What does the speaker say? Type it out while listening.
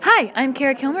Hi, I'm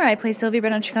Kara Kilmer. I play Sylvia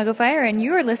Brett on Chicago Fire, and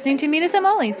you are listening to Meet Us at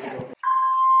Molly's. Standing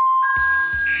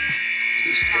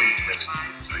next to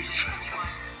you are your family.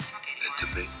 And to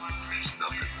me, there's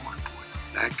nothing more important.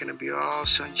 Not gonna be all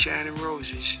sunshine and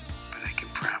roses, but I can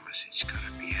promise it's gonna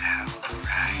be a hell of a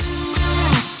ride.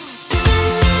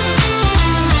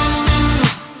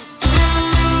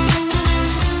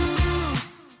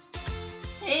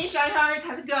 Hey, Shy-Hearts,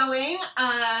 how's it going?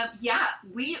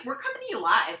 We're coming to you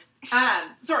live.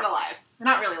 Sort of live.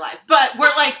 Not really live, but we're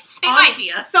like... Same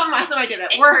idea. Some idea.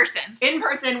 We're person. In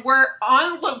person. We're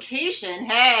on location.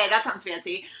 Hey, that sounds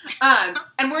fancy.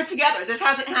 And we're together. This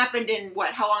hasn't happened in,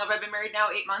 how long have I been married now?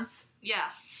 8 months? Yeah.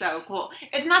 So cool.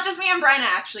 It's not just me and Brenna,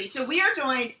 actually. So we are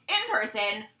joined in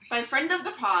person by friend of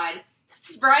the pod,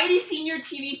 Variety Senior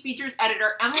TV Features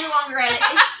Editor, Emily Longeretta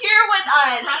is here with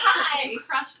us. Hi.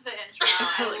 Crushed the intro.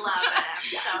 I love it.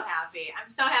 I'm so happy. I'm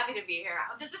so happy to be here.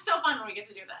 This is so fun when we get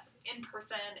to do this in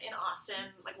person in Austin.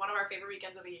 Like one of our favorite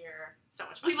weekends of the year. So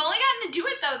much fun. We've only gotten to do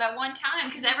it though that one time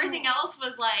because everything else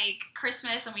was like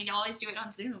Christmas and we always do it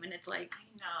on Zoom and it's like I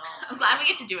know. I'm glad we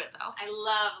get to do it though. I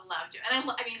love to. And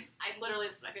I literally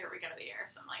this is my favorite weekend of the year.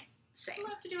 So I'm like same. I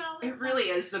love to do all this. It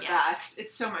really is the best.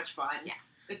 It's so much fun. Yeah.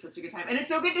 It's such a good time. And it's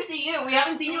so good to see you. We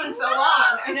haven't seen you in so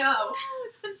long. I know.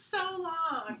 It's been so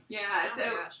long. Yeah, oh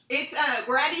so it's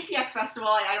we're at ATX Festival.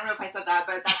 I don't know if I said that,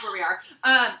 but that's where we are.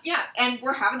 And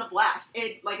we're having a blast.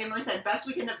 It, like Emily said, best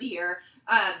weekend of the year.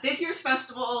 This year's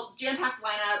festival, jam-packed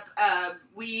lineup.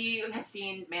 We have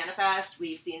seen Manifest.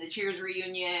 We've seen the Cheers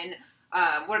reunion.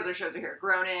 What other shows are here?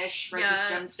 Grownish, Righteous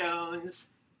Gemstones.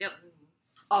 Yep.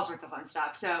 All sorts of fun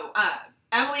stuff. So,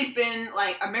 Emily's been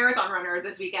like a marathon runner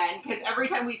this weekend because every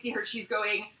time we see her, she's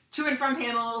going to and from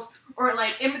panels or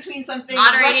like in between something,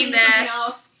 moderating this. Something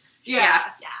else. Yeah.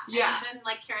 I've been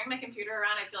like carrying my computer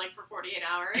around. I feel like for 48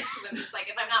 hours because I'm just like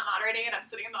if I'm not moderating it, I'm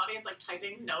sitting in the audience like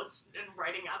typing notes and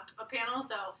writing up a panel.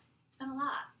 So it's been a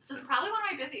lot. This is probably one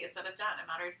of my busiest that I've done. I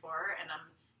moderated 4 and I'm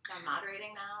done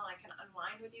moderating now. I can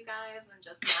unwind with you guys and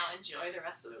just now enjoy the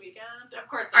rest of the weekend.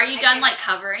 Of course. Are you done like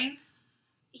covering?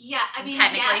 Yeah, I mean,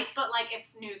 technically. yes, but like if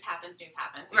news happens. You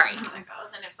right. know how that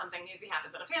goes. And if something newsy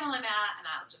happens at a panel I'm at, and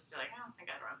I'll just be like, I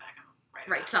think I'd run back and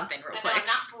write something real quick. I'm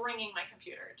not bringing my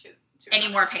computer to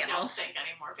any more panels. Don't think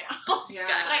any more panels.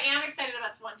 Yeah. Which I am excited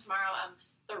about one tomorrow.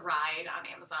 The Ride on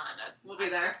Amazon. We'll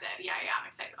be there. Yeah, I'm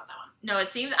excited about that one. No,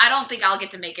 it seems I don't think I'll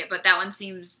get to make it, but that one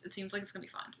seems like it's gonna be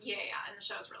fun. Yeah, and the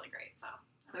show's really great, so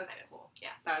I'm excited. Cool.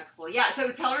 Yeah. That's cool. Yeah,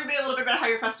 so tell everybody a little bit about how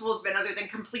your festival's been other than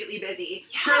completely busy.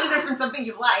 Yeah. Surely there's been something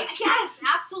you've liked. Yes,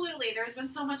 absolutely. There's been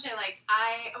so much I liked.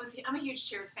 I'm a huge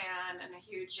Cheers fan and a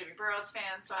huge Jimmy Burrows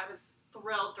fan, so I was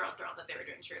thrilled that they were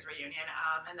doing Cheers reunion,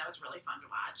 and that was really fun to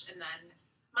watch. And then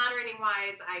moderating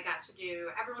wise, I got to do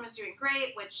Everyone Is Doing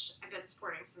Great, which I've been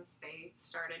supporting since they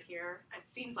started here. It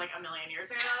seems like a million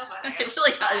years ago, but I guess it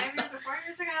really does. 5 years or 4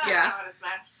 years ago. Yeah. I don't know what it's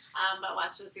been. But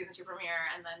watched the season 2 premiere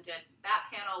and then did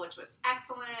that panel, which was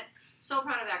excellent. So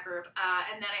proud of that group.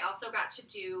 And then I also got to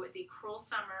do the Cruel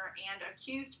Summer and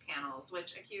Accused panels,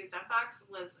 which Accused on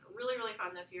Fox was really, really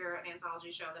fun this year, an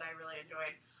anthology show that I really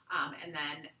enjoyed. And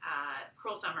then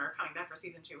Cruel Summer coming back for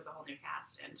season 2 with a whole new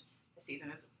cast, and the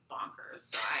season is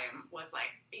bonkers. So I was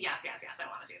like, yes, I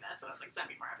want to do this. So I was like, send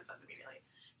me more episodes immediately.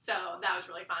 So that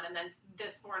was really fun. And then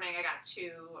this morning I got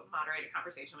to moderate a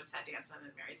conversation with Ted Danson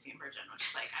and Mary Steenburgen, which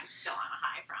is like I'm still on a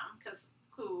high from, because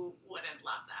who wouldn't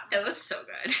love them? It was so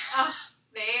good.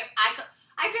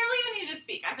 I barely even needed to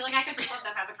speak. I feel like I could just let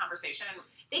them have a conversation. And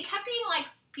they kept being like,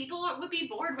 people would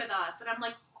be bored with us. And I'm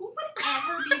like, who would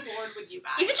ever be bored with you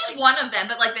guys? Even just one of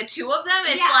them, but like the two of them,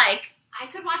 it's like... I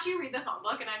could watch you read the phone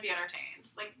book and I'd be entertained.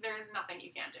 Like, there's nothing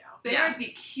you can't do. They are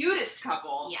the cutest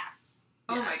couple. Yes.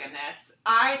 Oh my goodness.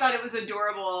 I thought it was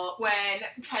adorable when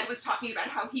Ted was talking about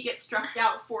how he gets stressed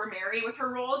out for Mary with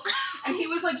her roles. And he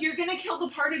was like, you're going to kill the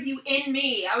part of you in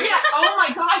me. I was like, oh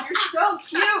my God, you're so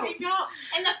cute. I know.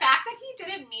 And the fact that he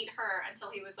didn't meet her until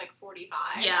he was like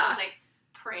 45. Yeah. I was like,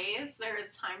 praise, there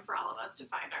is time for all of us to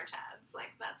find our Teds. Like,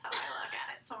 that's how I look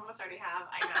at it. Some of us already have.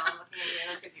 I know, I'm looking at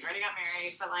you because you already got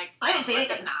married, but like, I didn't say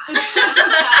anything. Not.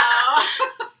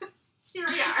 So, here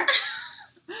we are.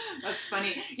 That's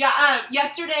funny. Yeah,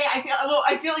 yesterday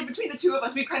I feel like between the two of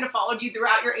us, we've kind of followed you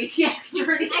throughout your ATX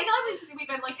journey. I feel like we've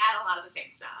been like at a lot of the same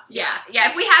stuff. Yeah.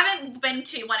 If we haven't been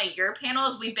to one of your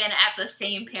panels, we've been at the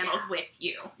same panels with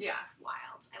you. Yeah. Wild.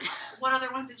 I love it. What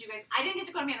other ones did you guys... I didn't get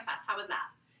to go to Manifest. How was that?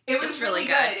 It was really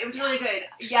good. It was really good.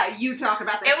 Yeah, you talk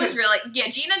about this. It was really... Yeah,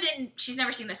 Gina didn't... She's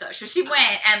never seen the show. So she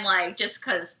went and, like, just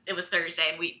because it was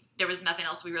Thursday and there was nothing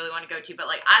else we really wanted to go to, but,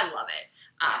 like, I love it.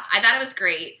 I thought it was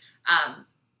great.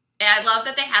 And I love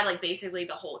that they had, like, basically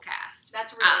the whole cast.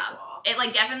 That's really cool. It,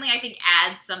 like, definitely, I think,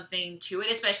 adds something to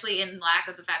it, especially in lack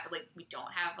of the fact that, like, we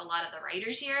don't have a lot of the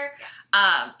writers here.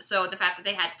 Yeah. So the fact that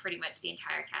they had pretty much the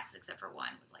entire cast except for one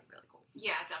was, like, really cool.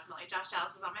 Yeah, definitely. Josh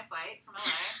Dallas was on my flight from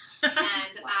LA,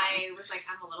 and I was like,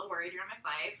 I'm a little worried you're on my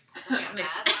flight because I'm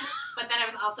fast. But then I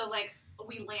was also like,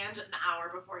 we land an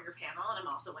hour before your panel, and I'm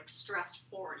also like stressed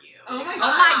for you. Oh my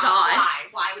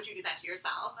God. Why would you do that to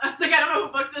yourself? I was like, I don't know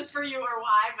who booked this for you or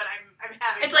why, but I'm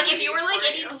having. It's like if you were like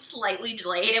getting slightly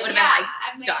delayed, it would have been like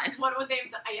I'm done. What would they have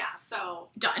done? Yeah, so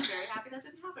Done. I'm very happy that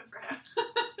didn't happen for him.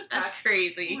 That's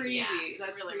crazy. Crazy. Yeah,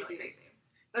 That's really, crazy. really crazy.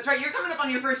 That's right. You're coming up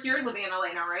on your first year living in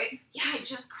LA now, right? Yeah, I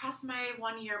just crossed my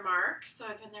 1 year mark, so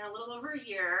I've been there a little over a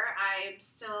year.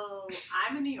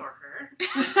 I'm a New Yorker.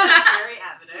 It's very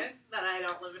evident that I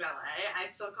don't live in LA. I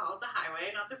still call it the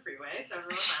highway, not the freeway, so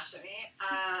everyone laughs at me.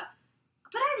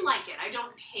 But I like it. I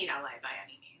don't hate LA by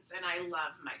any means, and I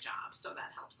love my job, so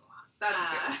that helps a lot. That's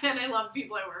good. And I love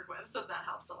people I work with, so that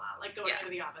helps a lot. Like going into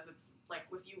the office, it's like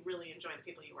if you really enjoy the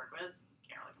people you work with,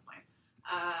 can't really complain.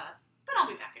 But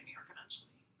I'll be back in New York eventually.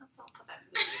 I'll put that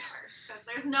into the universe because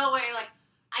there's no way, like,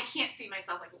 I can't see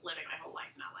myself like living my whole life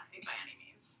in LA by any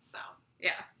means. So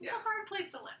it's a hard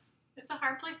place to live. It's a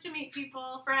hard place to meet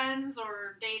people, friends,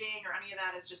 or dating, or any of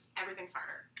that. It's just everything's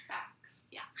harder. Facts.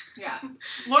 Yeah.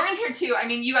 Lauren's here too. I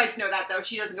mean, you guys know that though.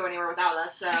 She doesn't go anywhere without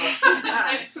us. So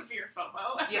I have severe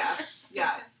FOMO.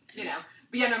 yeah. You know.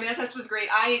 But yeah, no, Manifest was great.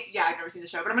 I've never seen the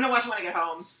show, but I'm gonna watch it when I get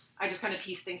home. I just kind of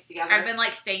piece things together. I've been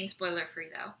like staying spoiler free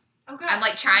though. Oh, good. I'm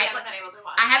like trying. I haven't been able to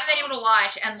watch. I haven't been able to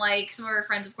watch, and like some of our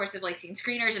friends, of course, have like seen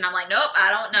screeners, and I'm like, nope, I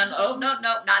don't know,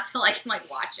 nope, not till I can like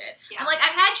watch it. Yeah. I'm like,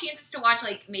 I've had chances to watch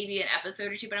like maybe an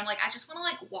episode or two, but I'm like, I just want to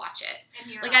like watch it.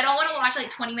 And you're Like I don't want to watch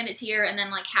like 20 minutes here and then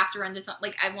like have to run to something.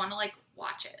 Like I want to like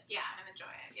watch it. Yeah, and enjoy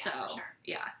it. Yeah, So for sure.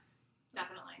 yeah.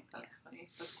 Definitely. That's funny.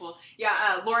 That's cool.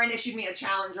 Yeah, Lauren issued me a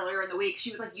challenge earlier in the week.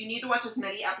 She was like, you need to watch as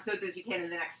many episodes as you can in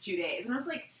the next 2 days. And I was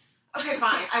like, okay,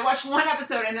 fine. I watched one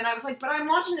episode, and then I was like, but I'm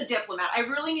watching The Diplomat. I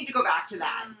really need to go back to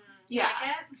that. You Yeah.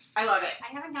 like it? I love it.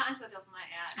 I haven't gotten to The Diplomat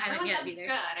yet. I haven't Everyone yet says it's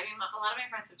either. good. I mean, a lot of my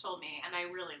friends have told me, and I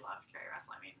really love Carrie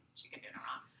Russell. I mean, she can do no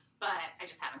wrong. But I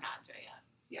just haven't gotten to it yet.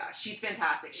 Yeah, she's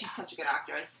fantastic. She's such a good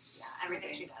actress. Yeah,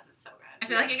 everything she does is so good. I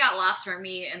feel like it got lost for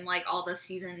me in like all the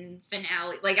season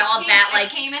finale, like It all came- that, it like.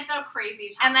 came at the crazy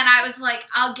time. And then I was like,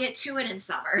 I'll get to it in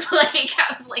summer. Like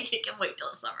I was like, it can wait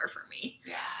till summer for me.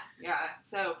 Yeah.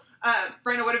 So,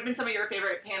 Brenda, what have been some of your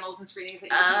favorite panels and screenings that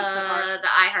you've seen so far? The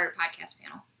iHeart podcast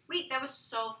panel. Wait, that was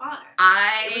so fun.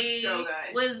 It was so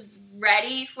good. was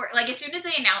ready for, like, as soon as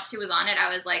they announced who was on it,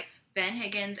 I was like, Ben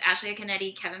Higgins, Ashley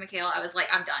Canetti, Kevin McHale. I was like,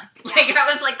 I'm done. Yeah. Like, I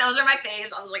was like, those are my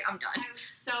faves. I was like, I'm done. I was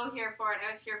so here for it. I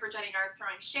was here for Jenny Garth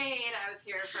throwing shade. I was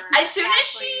here for As soon as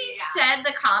Ashley. she Yeah. said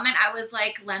the comment, I was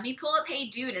like, let me pull up Hey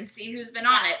Dude and see who's been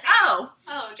on Yeah, it. same.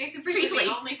 Oh. Jason Priestley was Priestley.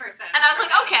 the only person. And I was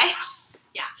like, okay.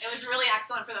 Yeah, it was really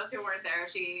excellent for those who weren't there.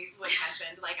 She was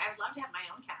mentioned, like, I'd love to have my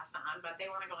own cast on, but they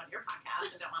want to go on your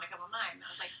podcast and don't want to come on mine. And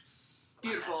I was like,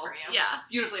 Beautiful. For you. Yeah.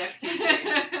 Beautifully executed.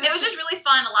 It was just really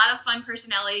fun. A lot of fun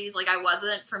personalities. Like, I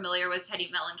wasn't familiar with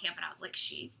Teddy Mellencamp, and I was like,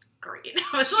 she's great.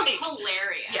 I was She's like,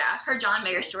 hilarious. yeah, her John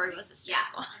Mayer story was Yes,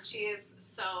 hysterical. and she is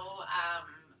so,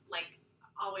 like,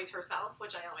 always herself,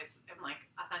 which I always am like,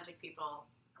 authentic people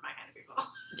are my kind of people.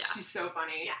 Yeah. She's so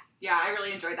funny. Yeah. Yeah, I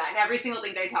really enjoyed that. And every single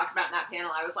thing they talked about in that panel,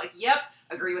 I was like, yep,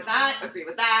 agree with that, agree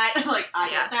with that. Like, I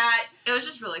Yeah. get that. It was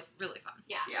just really, really fun.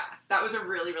 Yeah. Yeah, that was a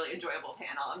really, really enjoyable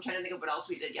panel. I'm trying to think of what else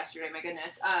we did yesterday. My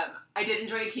goodness. I did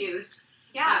enjoy Accused.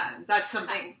 Yeah. That's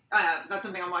something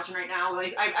I'm watching right now.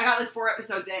 Like, I got like 4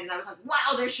 episodes in, and I was like,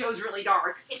 wow, this show's really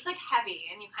dark. It's like heavy,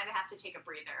 and you kind of have to take a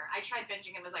breather. I tried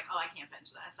binging and was like, oh, I can't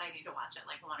binge this. I need to watch it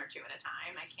like 1 or 2 at a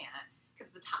time. I can't,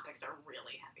 because the topics are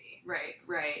really heavy.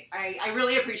 Right. I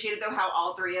really appreciated, though, how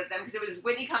all 3 of them, because it was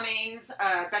Whitney Cummings,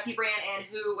 Betsy Brandt, and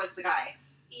who was the guy?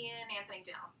 Ian Anthony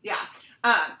Dale. Yeah.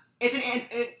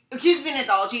 Accused is an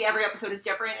anthology. Every episode is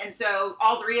different, and so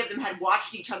all 3 of them had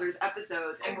watched each other's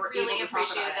episodes and I were really able to talk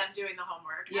appreciated about them doing the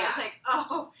homework. Yeah. I was like,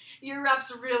 oh, your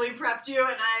reps really prepped you,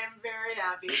 and I am very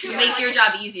happy. It Yeah. makes your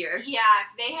job easier. Yeah,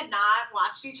 if they had not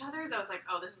watched each other's, I was like,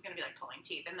 oh, this is going to be like pulling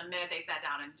teeth. And the minute they sat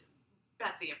down, and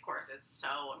Betsy, of course, is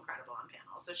so incredible on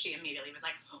panels, so she immediately was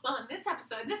like, well, in this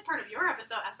episode, in this part of your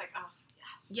episode, I was like, oh,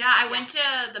 yes. Yeah, I went to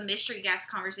the mystery guest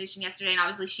conversation yesterday, and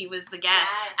obviously she was the guest.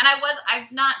 Yes. And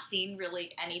I've not seen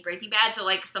really any Breaking Bad, so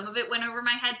like some of it went over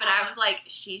my head, but I was like,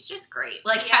 she's just great.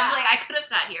 Like, I Yeah. was like, I could have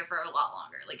sat here for a lot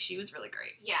longer. Like, she was really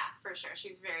great. Yeah, for sure.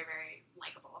 She's very, very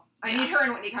likable. I need her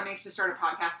and Whitney Cummings to start a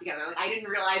podcast together. Like, I didn't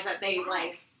realize that they,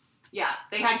 like, Yeah,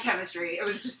 they had chemistry. It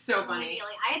was just so funny.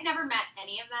 Immediately. I had never met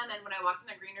any of them, and when I walked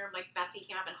in the green room, like, Betsy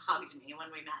came up and hugged me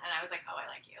when we met, and I was like, oh, I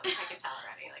like you. Like, I could tell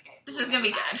already. Like, This is gonna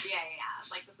be good. Yeah. I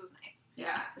was like, this is nice.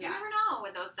 Yeah, Because you never know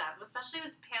with those stuff, especially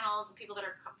with panels and people that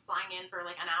are flying in for,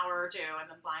 like, an hour or two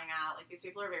and then flying out. Like, these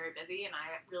people are very busy, and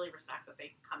I really respect that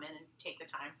they come in and take the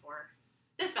time for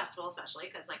this festival,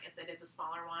 especially, because, like, it is a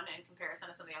smaller one in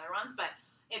comparison to some of the other ones, but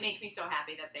it makes me so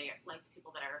happy that they like the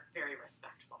people that are very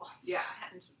respectful. Yeah.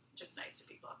 And just nice to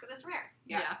people, because it's rare.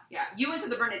 Yeah. You went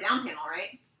to the Burn It Down panel,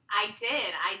 right? I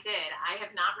did. I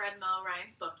have not read Mo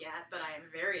Ryan's book yet, but I am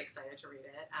very excited to read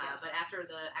it. Yes. But after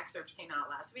the excerpt came out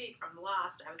last week from The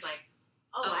Lost, I was like,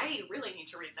 I really need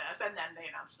to read this. And then they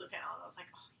announced the panel, and I was like,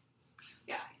 oh,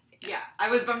 yes. Yeah, I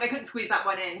was bummed I couldn't squeeze that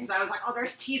one in, because I was like, oh,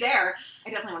 there's tea there.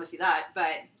 I definitely want to see that,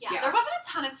 but Yeah, there wasn't a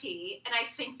ton of tea, and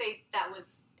I think that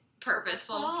was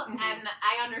Purposeful. and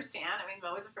I understand. I mean,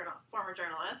 Mo is a former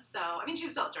journalist, so I mean, she's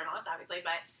still a journalist, obviously,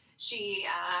 but she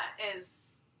is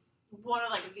one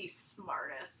of, like, the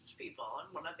smartest people,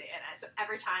 and so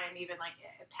every time, even, like,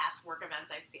 at past work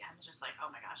events I see, I'm just like,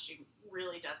 oh my gosh, she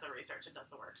really does the research and does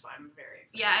the work, so I'm very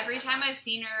excited. Yeah, every time I've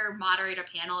seen her moderate a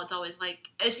panel, it's always like,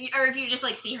 if you just,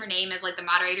 like, see her name as, like, the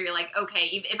moderator, you're like, okay,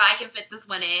 if I can fit this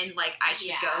one in, like, I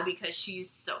should go, because she's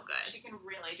so good. She can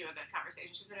really do a good conversation.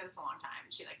 She's been doing this a long time,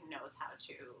 and she, like, knows how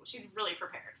to, she's really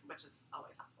prepared, which is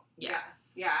always helpful.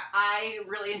 Yeah, I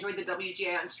really enjoyed the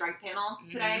WGA on Strike panel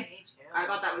today. Me too. I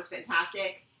thought that was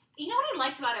fantastic. You know what I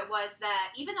liked about it was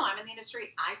that even though I'm in the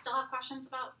industry, I still have questions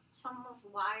about some of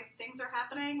why things are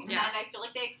happening. Yeah. And I feel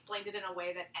like they explained it in a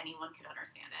way that anyone could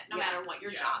understand it. No matter what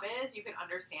your job is, you can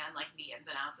understand, like, the ins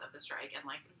and outs of the strike and,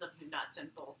 like, the nuts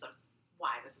and bolts of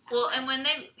why this is happening. Well, and when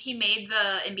he made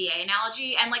the NBA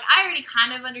analogy, and, like, I already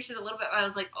kind of understood a little bit, but I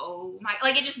was like, oh my,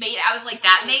 like, it just made, I was like,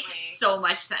 that makes so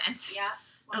much sense. Yeah.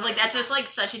 I was like, that's just, like,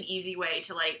 such an easy way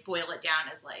to, like, boil it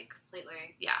down as, like,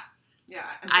 Completely. Yeah.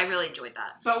 I really enjoyed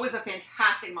that. Bo was a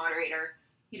fantastic moderator.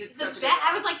 He did such a good job.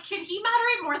 I was like, can he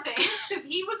moderate more things? Because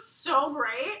he was so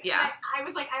great. Yeah. I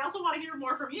was like, I also want to hear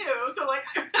more from you. So, like,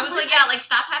 I was like, yeah, like,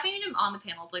 stop having him on the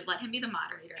panels. Like, let him be the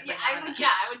moderator. I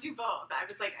would do both. I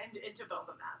was, like, into both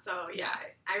of that. So,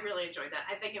 I really enjoyed that.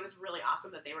 I think it was really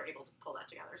awesome that they were able to pull that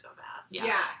together so fast.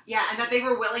 Yeah, and that they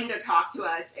were willing to talk to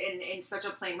us in such a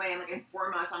plain way and, like,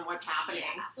 inform us on what's happening.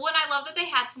 Yeah. Well, and I love that they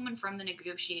had someone from the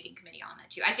negotiating committee on that,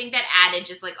 too. I think that added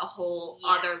just, like, a whole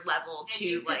other level to,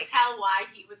 you like... could tell why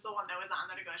he was the one that was on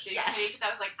the negotiating committee, because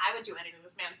I was like, I would do anything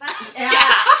this man says.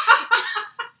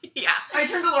 Yeah. I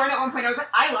turned to Lauren at one point. I was like,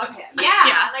 I love him.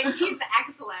 Yeah. Like, he's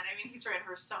excellent. I mean, he's written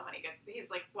for so many good. He's,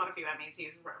 like, won a few Emmys.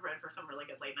 He's written for some really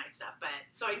good late night stuff. But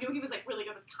so I knew he was, like, really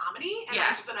good with comedy. And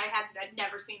but I'd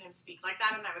never seen him speak like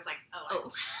that, and I was like, I'm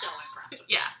so impressed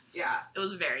with this. Yeah. It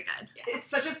was very good. Yeah. It's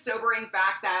such a sobering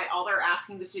fact that all they're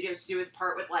asking the studios to do is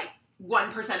part with, like,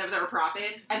 1% of their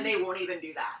profits, and they won't even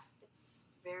do that. It's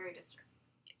very disturbing.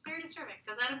 It's very disturbing,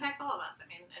 because that impacts all of us. I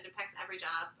mean, it impacts every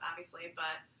job, obviously,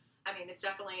 but I mean, it's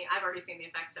definitely, I've already seen the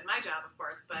effects at my job, of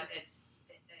course, but it's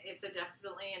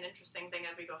definitely an interesting thing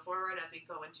as we go forward, as we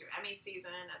go into Emmy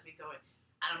season, as we go in,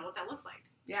 I don't know what that looks like.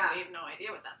 Yeah. We have no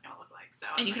idea what that's going to look like. So,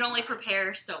 And you can only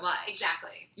prepare so much.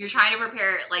 Exactly. You're trying to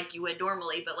prepare it like you would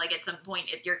normally, but, like, at some point,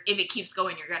 if it keeps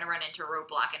going, you're going to run into a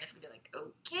roadblock, and it's going to be like,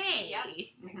 okay.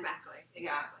 Yep. Exactly.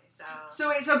 Yeah. So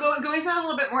go into that a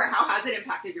little bit more. How has it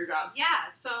impacted your job? Yeah,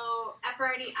 so at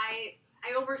Variety,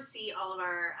 I oversee all of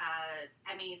our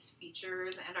Emmys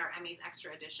features and our Emmys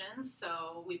extra editions.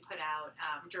 So we put out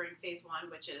during phase 1,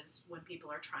 which is when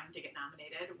people are trying to get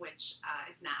nominated, which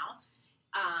is now.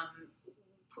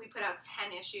 We put out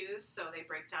 10 issues, so they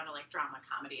break down to, like, drama,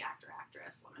 comedy, actor,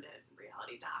 actress, limited,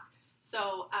 reality doc.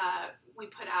 So we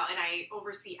put out, and I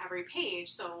oversee every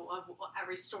page, so of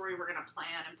every story we're going to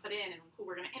plan and put in, and who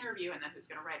we're going to interview, and then who's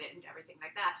going to write it, and everything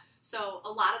like that. So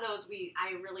a lot of those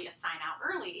I really assign out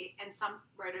early, and some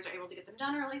writers are able to get them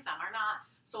done early, some are not.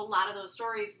 So a lot of those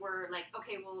stories were like,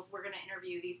 okay, well, if we're going to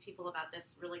interview these people about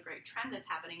this really great trend that's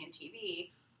happening in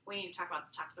TV, we need to talk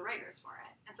to the writers for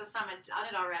it. And so some had done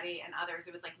it already, and others,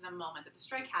 it was like the moment that the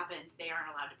strike happened, they aren't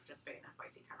allowed to participate in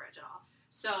FYC coverage at all.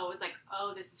 So it was like,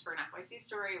 oh, this is for an FYC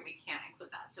story, we can't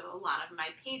include that. So a lot of my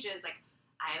pages, like,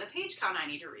 I have a page count I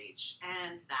need to reach,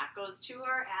 and that goes to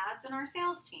our ads and our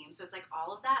sales team. So it's like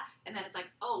all of that, and then it's like,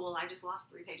 oh, well, I just lost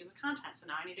 3 pages of content, so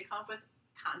now I need to come up with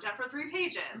content for 3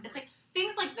 pages. Mm-hmm. It's like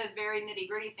things like the very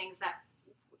nitty-gritty things that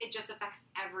it just affects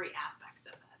every aspect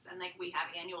of this. And, like, we have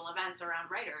annual events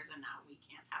around writers, and now we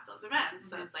can't have those events.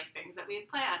 Mm-hmm. So it's like things that we had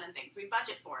planned and things we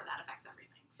budget for, that affects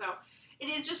everything. So it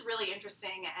is just really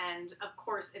interesting, and of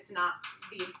course it's not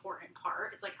the important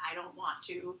part. It's like, I don't want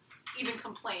to even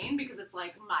complain because it's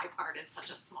like my part is such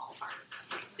a small part of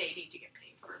this. Like they need to get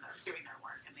paid for doing their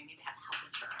work, and they need to have health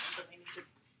insurance, and they need to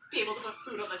be able to put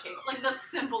food on the table. Like the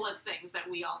simplest things that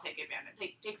we all take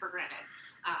for granted,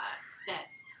 that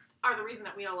are the reason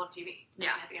that we all love TV.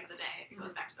 Yeah. And at the end of the day, it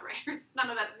goes back to the writers. None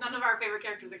of our favorite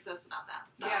characters exist without that.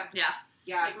 So,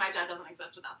 Yeah. like my job doesn't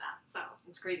exist without that. So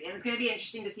It's crazy. And it's going to be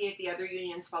interesting to see if the other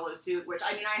unions follow suit, which,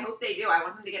 I mean, I hope they do. I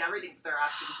want them to get everything that they're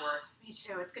asking for. me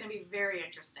too. It's going to be very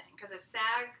interesting because if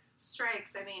SAG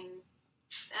strikes, I mean,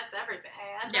 that's everything.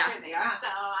 That's everything. Yeah. So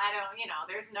I don't,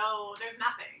 there's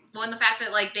nothing. Well, and the fact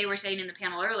that, like, they were saying in the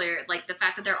panel earlier, like, the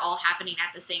fact that they're all happening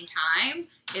at the same time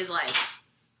is, like...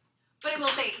 But I will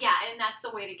say, and that's the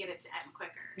way to get it to end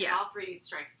quicker. Yeah. If all three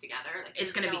strike together. Like,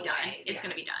 It's going to be done. way. It's going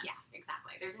to be done. Yeah,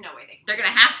 exactly. There's no way They're going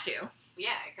to have to.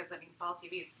 Yeah, because, I mean, fall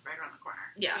TV is right around the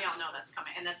corner. Yeah. We all know that's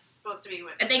coming. And that's supposed to be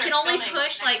what... And they can starts only filming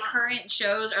push, next like, month. current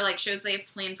shows or, like, shows they have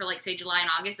planned for, like, say, July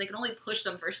and August. They can only push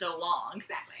them for so long.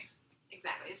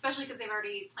 Exactly. Especially because they've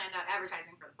already planned out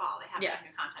advertising for the fall. They have to have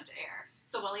new content to air.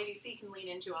 So while ABC can lean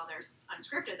into all their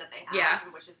unscripted that they have,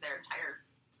 which is their entire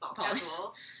fall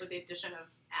schedule, with the addition of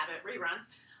Abbott reruns,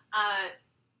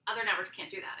 other networks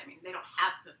can't do that. I mean, they don't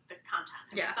have the content.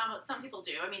 I mean, some people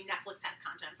do. I mean, Netflix has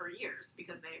content for years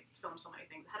because they film so many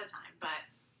things ahead of time, but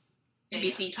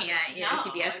NBC can't,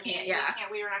 CBS can't,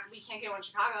 We can't get one in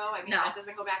Chicago. I mean, No. that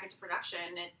doesn't go back into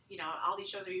production. It's, all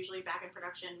these shows are usually back in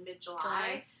production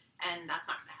mid-July, and that's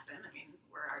not going to happen. I mean,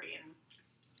 we're already in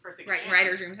first week of June.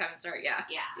 Writers' rooms haven't started, Yeah,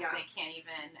 they can't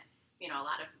even, a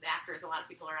lot of actors, a lot of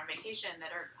people are on vacation that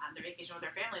are on their vacation with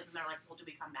their families, and they're like, well, do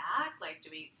we come back? Like,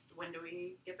 when do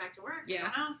we get back to work? Yeah.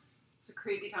 I don't know. It's a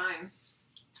crazy time.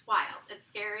 It's wild. It's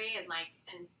scary and, like,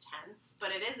 intense, but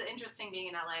it is interesting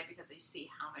being in LA because you see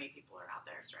how many people are out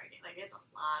there striking. Like, it's a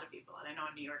lot of people, and I know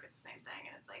in New York it's the same thing,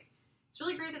 and it's like, it's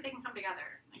really great that they can come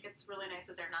together. Like, it's really nice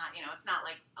that they're not, it's not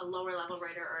like a lower level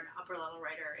writer or an upper level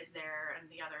writer is there and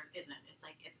the other isn't. It's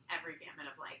like, it's every gamut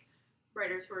of, like,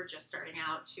 writers who are just starting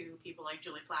out to people like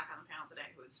Julie Plack on the panel today,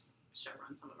 who's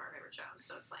showrun some of our favorite shows.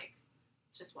 So it's like,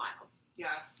 it's just wild.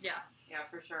 Yeah,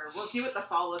 for sure. We'll see what the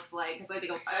fall looks like, because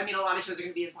a lot of shows are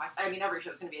going to be impacted. I mean, every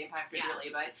show's going to be impacted,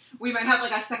 really, but we might have,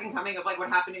 like, a second coming of, like, what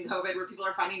happened in COVID, where people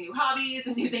are finding new hobbies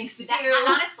and new things to do. And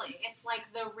honestly, it's like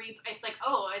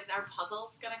is our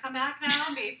puzzles going to come back now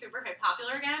and be super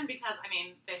popular again? Because, I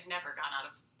mean, they've never gone out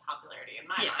of popularity in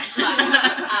my mind.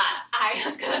 But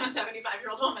that's because I'm a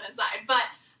 75-year-old woman inside. But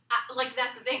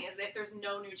that's the thing, is if there's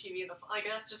no new TV in the fall, like,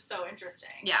 that's just so interesting.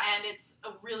 Yeah. And it's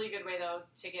a really good way, though,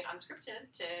 to get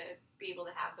unscripted, to be able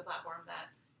to have the platform that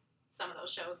some of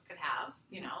those shows could have,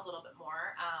 a little bit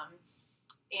more,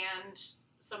 and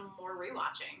some more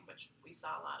rewatching, which we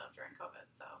saw a lot of during COVID.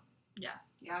 So Yeah,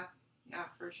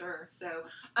 for sure. So,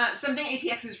 something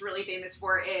ATX is really famous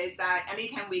for is that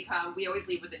anytime we come, we always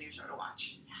leave with a new show to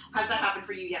watch. Has that happened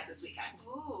for you yet this weekend?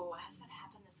 Ooh, has that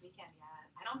happened this weekend yet?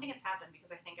 I don't think it's happened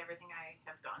because I think everything I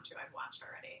have gone to, I've watched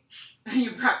already.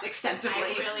 You prepped extensively.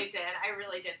 I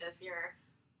really did this year.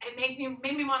 It made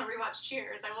me want to rewatch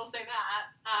Cheers. I will say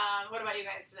that. What about you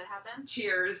guys? Did it happen?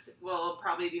 Cheers will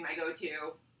probably be my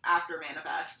go-to after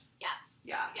Manifest. Yes.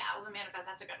 Yeah. Yeah. Well, the Manifest.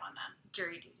 That's a good one then.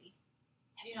 Jury duty.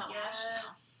 Have you not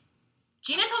watched?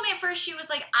 Gina told me at first, she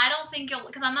was like, I don't think you'll,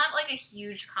 because I'm not, like, a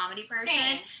huge comedy person.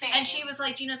 Same. And she was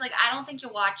like, Gina's like, I don't think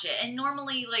you'll watch it. And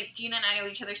normally, like, Gina and I know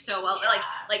each other so well. Yeah.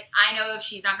 Like, I know if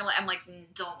she's not going to, I'm like,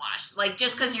 don't watch. Like,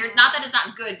 just because you're, not that it's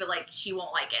not good, but, like, she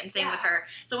won't like it. And same with her.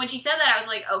 So when she said that, I was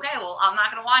like, okay, well, I'm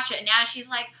not going to watch it. And now she's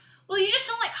like, well, you just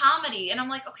don't like comedy. And I'm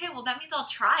like, okay, well, that means I'll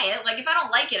try it. Like, if I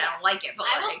don't like it, I don't like it. But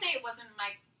I will say it wasn't my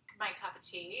cup of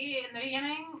tea in the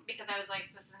beginning because I was like,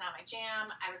 this is not my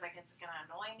jam. I was like, it's going to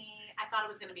annoy me. I thought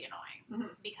it was going to be annoying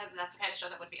because that's the kind of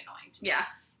show that would be annoying to me. Yeah.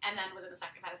 And then by the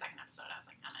second episode, I was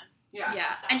like, I'm in.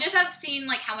 Yeah. So. And just have seen,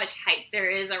 like, how much hype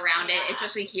there is around it,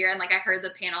 especially here. And, like, I heard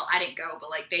the panel, I didn't go, but,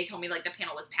 like, they told me, like, the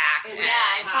panel was packed.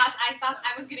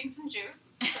 I was getting some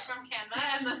juice from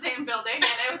Canva in the same building,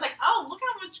 and I was like, oh, look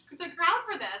how much the crowd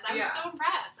for this. I was so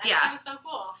impressed. I thought it was so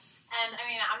cool. And, I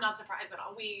mean, I'm not surprised at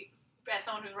all. As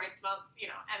someone who writes about,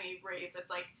 Emmy race,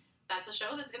 it's like, that's a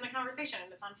show that's in the conversation,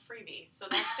 and it's on Freebie. So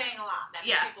that's saying a lot. That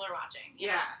means people are watching.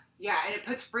 You know? Yeah, and it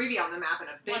puts Freebie on the map in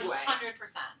a big way. 100%.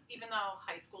 Even though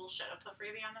high school should have put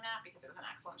Freebie on the map because it was an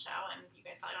excellent show, and you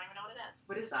guys probably don't even know what it is.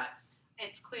 What is that?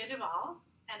 It's Clea Duvall,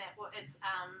 and it's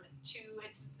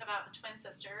about twin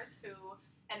sisters who,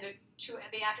 and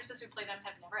the actresses who play them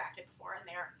have never acted before, and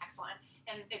they are excellent.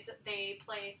 And they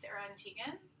play Sarah and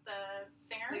Tegan, the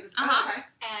singers,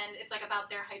 and it's like about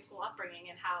their high school upbringing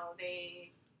and how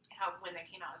when they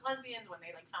came out as lesbians, when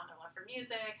they like found their love for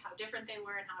music, how different they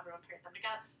were, and how everyone paired them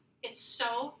together. It's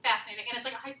so fascinating, and it's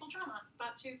like a high school drama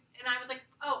about two. And I was like,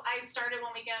 oh, I started one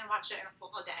weekend and watched it in a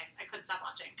full day. I couldn't stop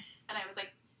watching, and I was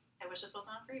like, I wish this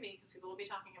wasn't on Freevee because people will be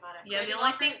talking about it. Yeah, the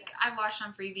only thing I watched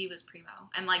on Freevee was Primo,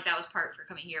 and like that was part for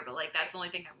coming here, but like that's the only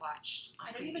thing I watched.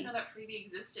 I didn't even know that Freevee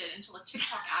existed until a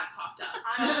TikTok ad popped up.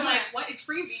 I was like, what is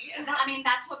Freevee? And I mean,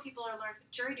 that's what people are learning.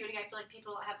 Jury duty, I feel like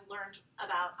people have learned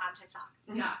about on TikTok.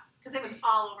 Yeah. Because it was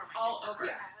all over my All TikTok. over.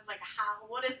 Yeah. I was like,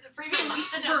 what is the Freevee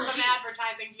needs to know some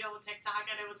advertising deal with TikTok,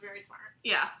 and it was very smart.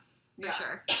 Yeah, for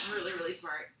sure. Really, really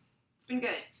smart. It's been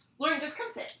good. Lauren, just come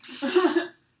sit.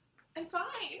 I'm fine.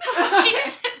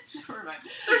 Never mind.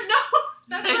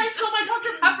 That's why I spilled my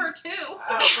Dr. Pepper, too.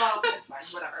 Oh, well, it's fine.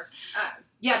 Whatever.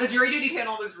 Yeah, the jury duty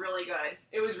panel was really good.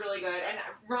 It was really good. And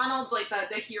Ronald, like,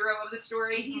 the hero of the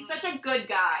story, he's such a good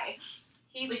guy.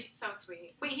 He's like, so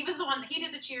sweet. Wait, he was the one, he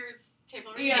did the Cheers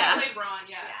table read? Yeah, he played Ron,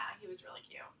 Yeah, he was really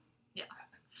cute. Yeah.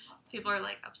 People are,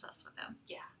 like, obsessed with him.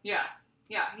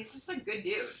 Yeah, he's just a good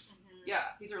dude. Mm-hmm. Yeah,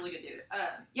 he's a really good dude.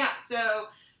 So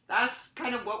that's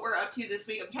kind of what we're up to this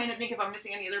week. I'm trying to think if I'm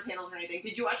missing any other panels or anything.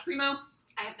 Did you watch Primo?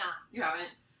 I have not. You haven't?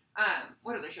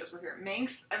 What other shows were here?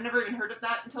 Manx? I've never even heard of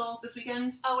that until this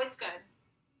weekend. Oh, it's good.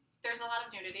 There's a lot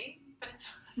of nudity, but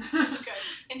it's good.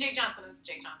 And Jake Johnson is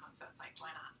Jake Johnson, so it's like, why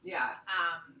not? Yeah.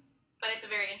 But it's a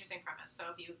very interesting premise. So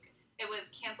it was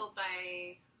canceled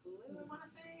by Hulu, I want to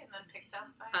say, and then picked up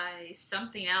By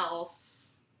something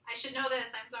else. I should know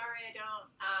this. I'm sorry, I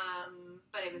don't.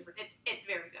 But it's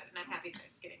very good, and I'm happy that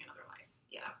it's getting another life.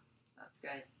 Yeah, so.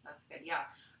 That's good. Yeah.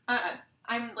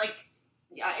 I'm like,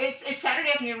 yeah, it's Saturday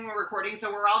afternoon when we're recording,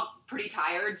 so we're all pretty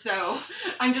tired. So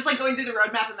I'm just like going through the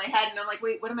roadmap in my head, and I'm like,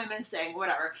 wait, what am I missing?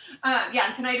 Whatever. Yeah,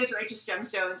 and tonight is Righteous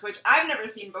Gemstones, which I've never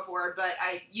seen before, but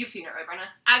you've seen it, right, Brenna?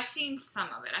 I've seen some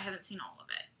of it. I haven't seen all of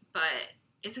it, but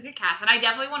it's a good cast, and I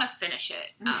definitely want to finish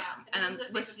it. Yeah, and this then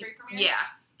is the season 3 premiere? Yeah,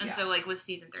 and so like with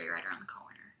season 3 right around the corner.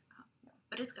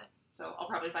 But it's good. So I'll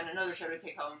probably find another show to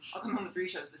take home. I'll come home with 3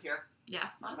 shows this year. Yeah.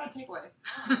 Not a bad takeaway.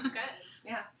 Oh, that's good.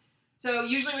 Yeah. So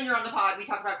usually when you're on the pod, we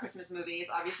talk about Christmas movies.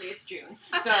 Obviously, it's June,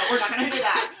 so we're not going to do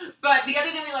that. But the other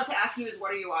thing we love to ask you is,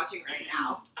 what are you watching right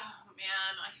now? Oh,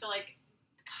 man. I feel like,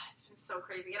 God, it's been so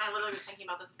crazy. And I literally was thinking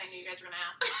about this because I knew you guys were going to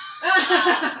ask.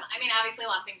 I mean, obviously, a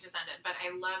lot of things just ended, but I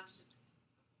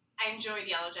enjoyed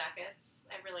Yellow Jackets.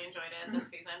 I really enjoyed it this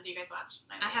season. Do you guys watch?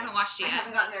 I haven't watched it I yet.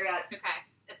 haven't gotten there yet. Okay.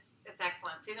 It's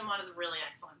excellent. Season 1 is really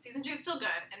excellent. Season 2 is still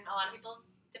good, and a lot of people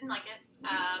didn't like it,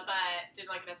 but didn't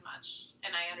like it as much,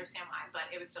 and I understand why, but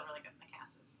it was still really good, and the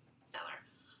cast is stellar.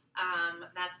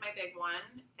 That's my big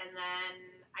one, and then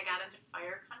I got into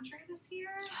Fire Country this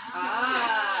year.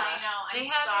 Ah. I know, I'm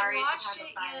They haven't sorry, watched Chicago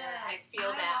it Fire. yet. I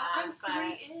feel bad, I'm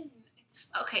 3 in.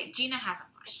 It's Okay, Gina hasn't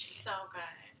it's watched it. so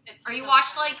good. It's Or you so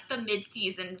watched good. like the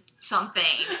mid-season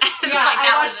something. Yeah, like, I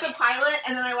that watched was the pilot,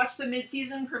 and then I watched the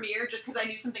mid-season premiere just because I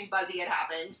knew something buzzy had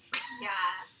happened. Yeah,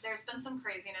 there's been some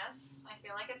craziness. I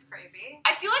feel like it's crazy.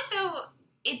 I feel like though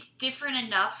it's different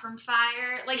enough from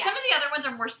Fire. Like some of the other ones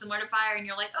are more similar to Fire, and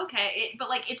you're like, okay, but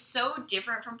like it's so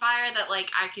different from Fire that like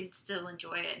I can still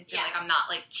enjoy it and feel like I'm not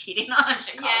like cheating on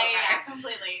Chicago Fire. Yeah,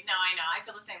 completely. No, I know. I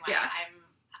feel the same way. Yeah.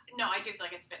 I do feel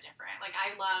like it's a bit different. Like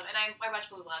I love, and I watch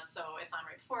Blue Bloods, so it's on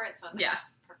right before it. So I was like, Yeah.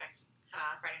 that's perfect.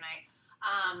 Friday night.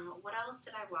 What else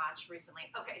did I watch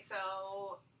recently? Okay,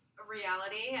 so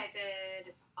reality. I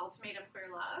did Ultimatum Queer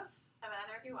Love. Have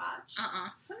either of you watched?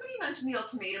 Somebody mentioned The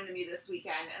Ultimatum to me this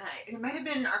weekend, and it might have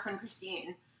been our friend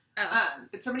Christine. Oh.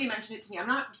 But somebody mentioned it to me. I'm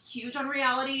not huge on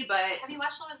reality, but Have you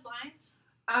watched Love Is Blind?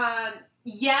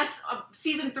 yes,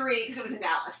 season 3 because it was in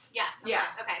Dallas. Yes. Yeah.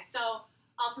 Okay, so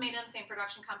Ultimatum, same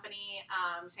production company,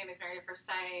 same as Married at First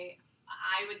Sight.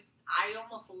 I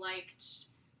almost liked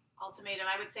Ultimatum,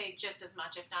 I would say just as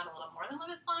much, if not a little more than Love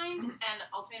Is Blind. And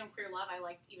Ultimatum Queer Love, I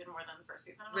liked even more than the first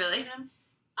season of Really? Ultimatum.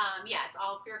 Yeah, it's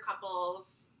all queer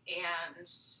couples, and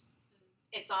it's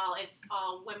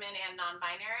all women and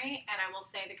non-binary. And I will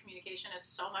say the communication is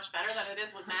so much better than it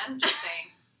is with men. Just saying.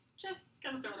 Just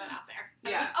gonna throw that out there.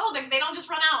 Yeah. Like, they don't just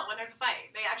run out when there's a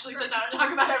fight. They actually sit down and talk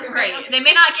about everything. Right. They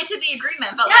may not get to the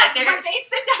agreement, but Yes, like but they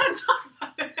sit down and talk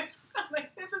about it. I'm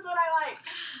like, this is what I like.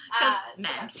 Because So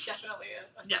men. that's definitely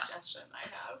a suggestion I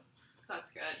have. That's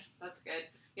good.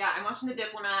 Yeah, I'm watching The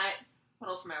Diplomat. What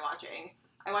else am I watching?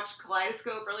 I watched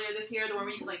Kaleidoscope earlier this year, the one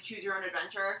where you can like choose your own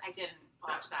adventure. I didn't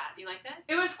watch that. You liked it?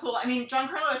 It was cool. I mean,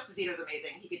 Giancarlo Esposito is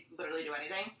amazing. He could literally do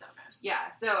anything. So good.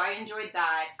 Yeah, so I enjoyed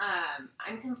that.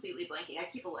 I'm completely blanking. I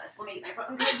keep a list. Let me get my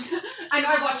phone. I know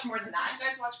I've watched more than Did that. you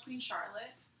guys watch Queen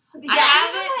Charlotte? I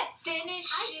Yes. haven't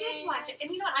finished I did watch it. And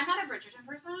you know what? I'm not a Bridgerton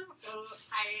person.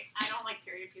 I don't like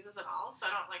period pieces at all. So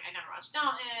I never watched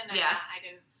Downton.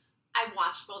 I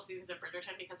watched both seasons of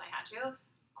Bridgerton because I had to.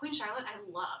 Queen Charlotte I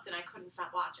loved and I couldn't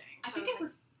stop watching. I So think it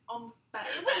was better.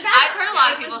 It was than- better. I've heard a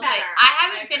lot of It was people say. better. I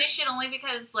haven't I agree. finished it only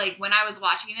because, like, when I was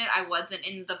watching it, I wasn't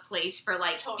in the place for,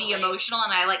 like, Totally. the emotional,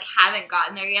 and I, like, haven't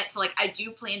gotten there yet. So, like, I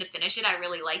do plan to finish it. I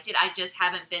really liked it. I just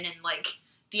haven't been in, like,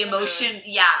 the emotion. mood.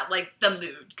 Yeah, like, the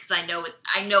mood. Because I know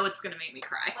it's going to make me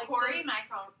cry. Like Corey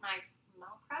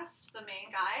Melcrest, the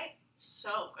main guy,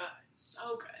 so good.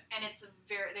 So good. And it's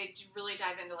they really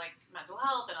dive into like mental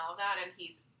health and all of that, and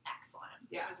he's excellent.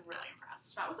 Yeah. I was really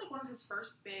impressed. That was like one of his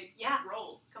first big Yeah.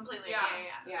 roles. Completely. Yeah.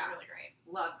 Yeah. It was really great.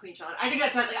 Love Queen Charlotte. I think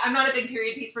that's like, I'm not a big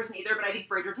period piece person either, but I think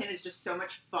Bridgerton is just so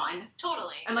much fun.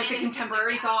 Totally. And like the it's-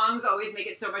 contemporary yeah. songs always make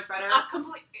it so much better.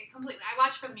 Completely. I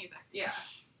watch for the music. Yeah.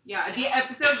 Yeah, the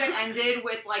episode that ended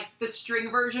with like the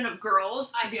string version of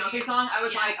Girls, the Beyonce song, I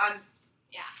was like, I'm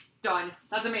done.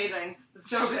 That's amazing. That's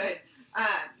so good.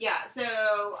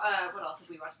 What else have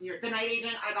we watched this year? The Night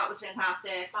Agent, I thought was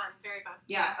fantastic. Fun. Very fun.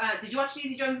 Yeah. Did you watch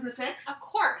Daisy Jones and the Six? Of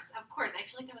course. I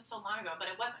feel like that was so long ago, but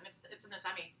it wasn't. It's in the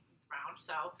semi round,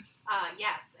 so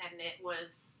yes, and it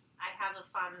was. I have a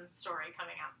fun story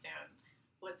coming out soon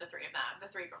with the three of them, the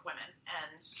three women,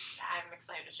 and I'm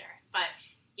excited to share it. But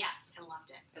yes, I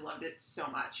loved it. I loved it so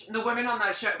much. And the women on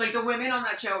that show,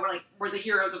 were the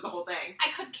heroes of the whole thing. I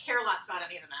could care less about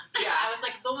any of the men. Yeah. I was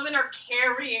like, the women are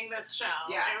carrying this show.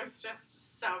 Yeah. It was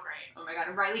just so great. Oh my god,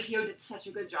 and Riley Keough did such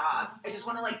a good job. I just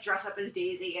want to like dress up as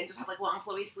Daisy and just have like long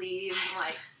flowy sleeves and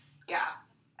like, yeah.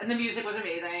 And the music was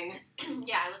amazing.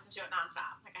 Yeah, I listen to it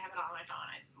nonstop. Like I have it all on my phone.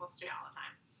 I listen to it all the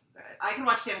time. I can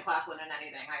watch Sam Claflin in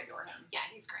anything. I adore him. Yeah,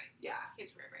 he's great. Yeah.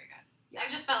 He's very, very good. Yeah. I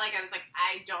just felt like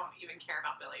I don't even care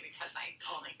about Billy because I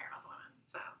only care about the women.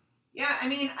 So Yeah, I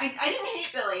mean, I didn't hate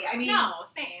Billy. I mean, no,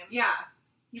 same. Yeah,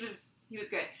 he was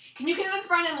good. Can you convince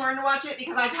Brian and Lauren to watch it?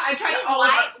 Because I've tried all of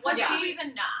it. What Yeah.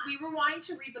 season not? We were wanting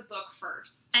to read the book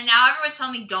first. And now everyone's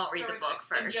telling me don't read the Don't book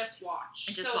and first. just watch.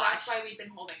 And just so watch. that's why we've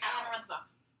been holding I haven't out. read the book.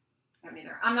 I mean,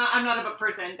 I'm not a book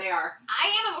person. They are. I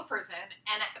am a book person,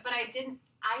 but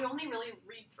I only really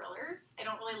read thrillers. I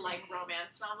don't really like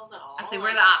romance novels at all. I say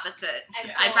we're the opposite.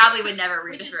 And I so- probably would never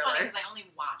read Which a is funny thriller. because I only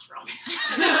watch romance.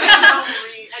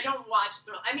 I don't watch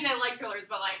thrillers. I mean, I like thrillers,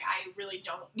 but like I really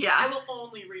don't. Yeah. I will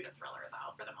only read a thriller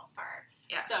though, for the most part.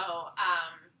 Yeah. So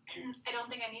I don't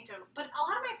think I need to. But a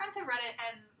lot of my friends have read it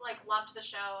and like loved the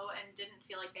show and didn't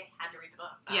feel like they had to read the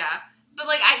book. Yeah. But,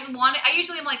 like, I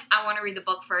usually am like, I want to read the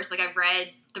book first. Like, I've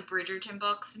read the Bridgerton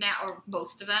books now, or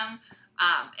most of them,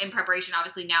 in preparation,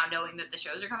 obviously, now knowing that the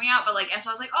shows are coming out. But, like, and so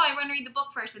I was like, oh, I want to read the book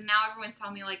first. And now everyone's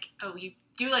telling me, like, oh, you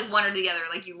do, like, one or the other.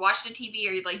 Like, you watch the TV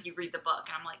or, like, you read the book.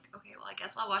 And I'm like, okay, well, I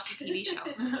guess I'll watch the TV show.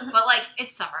 But, like,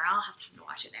 it's summer. I don't have time to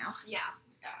watch it now. Yeah.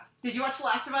 Did you watch The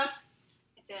Last of Us?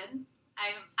 I did.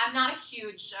 I'm not a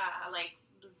huge like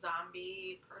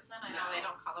zombie person. I know No. they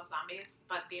don't call them zombies,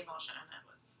 but the emotion in it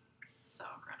was so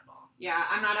incredible. Yeah,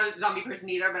 I'm not a zombie person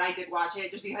either, but I did watch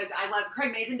it just because I love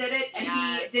Craig Mazin did it, and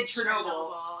Yes, he did Chernobyl.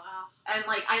 Oh. And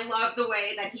like I love the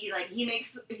way that he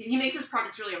makes his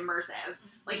projects really immersive.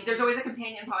 Like there's always a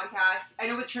companion podcast. I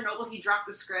know with Chernobyl he dropped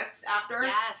the scripts after.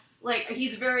 Yes. Like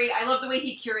I love the way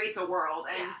he curates a world,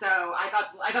 and Yeah. so I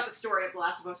thought the story of The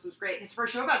Last of Us was great. Because for a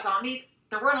show about zombies,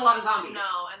 there weren't a lot of zombies.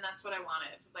 No, and that's what I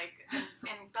wanted. Like,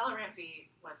 and Bella Ramsey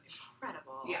was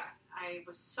incredible. Yeah. I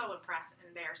was so impressed,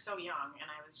 and they're so young,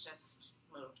 and I was just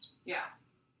moved. Yeah.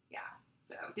 Yeah.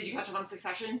 So did you catch up on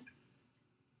Succession?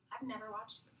 I've never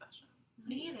watched Succession.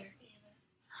 Me either.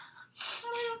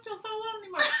 I don't feel so alone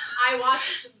anymore. I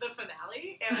watched the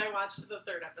finale, and I watched the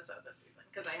third episode this season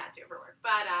because I had to for work.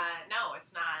 But no,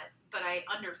 it's not. But I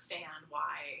understand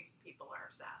why people are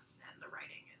obsessed, and the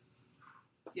writing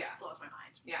blows my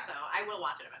mind. Yeah. So I will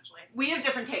watch it eventually. We have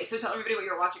different tastes, so tell everybody what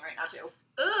you're watching right now too.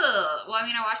 Ugh. Well, I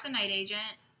mean, I watched The Night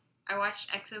Agent. I watched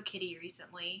Exo Kitty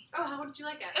recently. Oh, how did you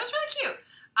like it? It was really cute.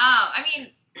 I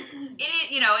mean,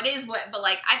 it is what, but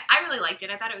like, I really liked it.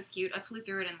 I thought it was cute. I flew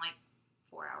through it in like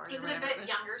 4 hours. Is or it a whatever bit it was.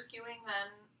 younger skewing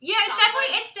than? Yeah,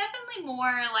 it's definitely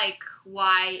more like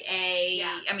YA.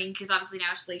 Yeah. I mean, because obviously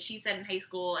now she's in high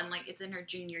school and like it's in her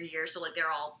junior year, so like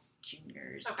they're all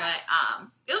juniors. Okay. But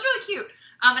it was really cute.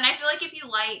 And I feel like if you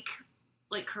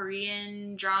like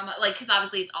Korean drama, like because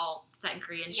obviously it's all set in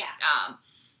Korean. Yeah.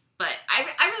 But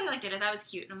I really liked it. I thought it was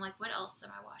cute, and I'm like, what else am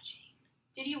I watching?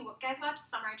 Did you guys watch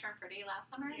Summer I Turned Pretty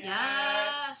last summer?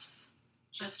 Yes.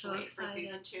 Just so wait for excited.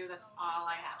 season 2. That's all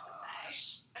I have to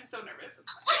say. I'm so nervous.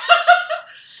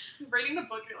 Reading the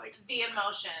book, you're like, The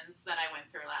emotions that I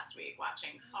went through last week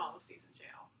watching all of season 2.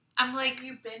 I'm like,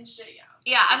 you binged it, yeah.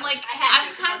 yeah, I'm like, I had to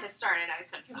I'm because kind once it started, I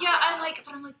couldn't. stop. yeah, I'm like,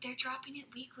 but I'm like, they're dropping it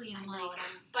weekly, and I'm I know, like,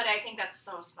 but I think that's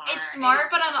so smart. it's smart, It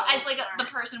is but I'm so as like smart. the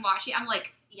person watching, I'm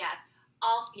like, Yes.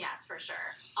 Also, yes, for sure.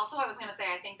 Also, I was going to say,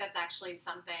 I think that's actually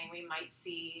something we might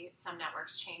see some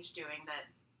networks change doing that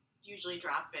usually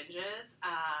drop binges.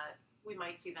 We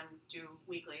might see them do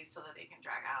weeklies so that they can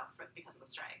drag out because of the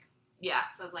strike. Yeah.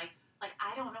 So it's like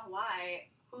I don't know why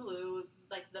Hulu,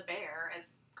 like The Bear,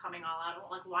 is coming all out.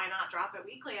 Like, why not drop it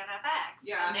weekly on FX?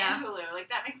 Yeah. And Hulu. Like,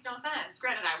 that makes no sense.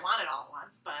 Granted, I want it all at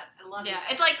once, but I love it. Yeah,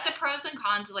 it's like the pros and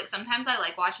cons. Like, sometimes I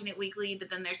like watching it weekly, but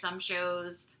then there's some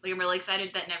shows, like, I'm really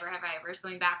excited that Never Have I Ever is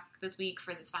going back this week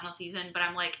for this final season, but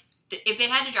I'm like, if it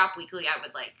had to drop weekly, I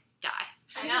would, like, die.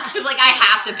 I know. Because, like, I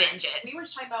have to binge it. We were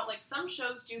just talking about, like, some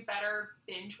shows do better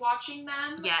binge watching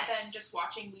them Yes. than just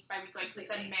watching week by week. Like you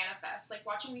said, Completely. Manifest. Like,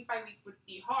 watching week by week would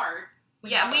be hard.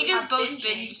 Yeah, we just both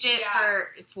binging. binged it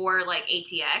for like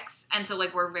ATX, and so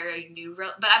like we're very new.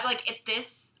 But I'm like, if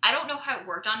this, I don't know how it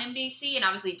worked on NBC, and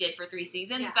obviously did for 3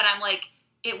 seasons. Yeah. But I'm like,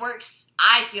 it works.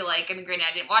 I feel like, I mean, granted,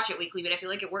 I didn't watch it weekly, but I feel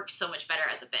like it works so much better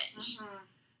as a binge. Mm-hmm.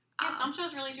 Yeah, some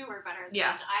shows really do work better as a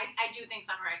Yeah. binge. I do think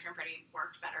Summer I Turned Pretty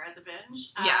worked better as a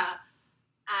binge. Yeah.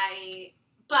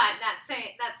 But that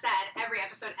said, every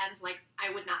episode ends like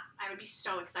I would be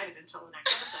so excited until the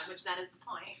next episode, which that is the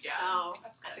point. Yeah, So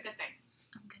that's that's a good thing.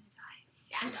 I'm gonna die.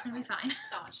 Yeah, It's gonna be fine.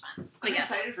 so much fun. I'm I guess.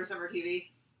 excited for summer TV.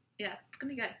 Yeah, it's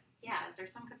gonna be good. Yeah,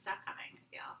 there's some good stuff coming, I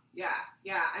feel.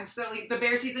 Yeah. I'm so the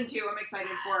Bear season 2. I'm excited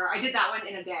for. I did that one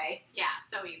in a day. Yeah,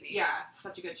 so easy. Yeah,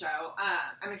 such a good show.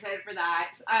 I'm excited for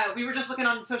that. We were just looking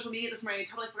on social media this morning. I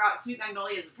totally forgot Sweet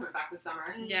Magnolias is coming back this summer.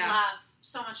 Yeah. Love.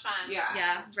 So much fun. Yeah.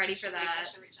 Yeah, ready for I that.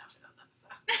 should reach out for those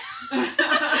episodes.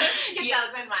 Get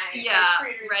those in my Yeah,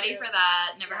 readers ready soon. for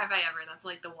that. Never Yeah. have I ever. That's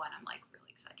like the one I'm like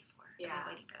really excited for. Yeah. I'm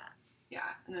waiting for that. Yeah,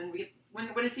 and then we when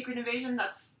is Secret Invasion?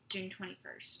 That's June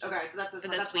 21st. okay. So that's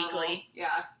But that's normal. weekly.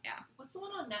 Yeah. What's the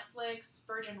one on Netflix?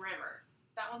 Virgin River.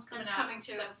 That one's coming That's out coming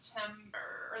too.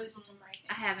 September, early September, I think.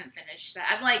 I haven't finished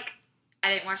that. I'm like, I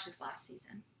didn't watch this last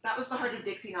season. That was the Heart of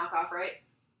Dixie knockoff, right?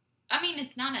 I mean,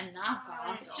 it's not a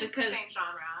knockoff. It's just the because, same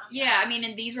genre. yeah, I mean,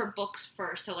 and these were books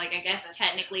first, so like I guess that's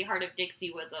technically Heart of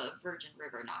Dixie was a Virgin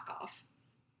River knockoff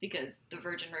because the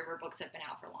Virgin River books have been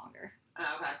out for longer.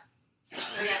 Oh, okay.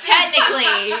 So Yeah. technically,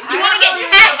 if you I want to don't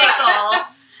get really know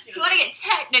technical, if you want to get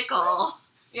technical,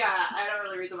 Yeah, I don't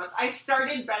really read the books. I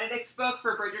started Benedict's book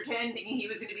for Bridgerton, thinking he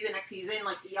was going to be the next season,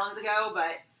 like eons ago,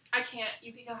 but I can't.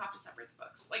 You think I'll have to separate the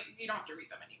books. Like, you don't have to read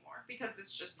them anymore because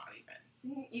it's just not even.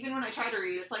 see, even when I try to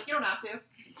read, it's like, you don't have to.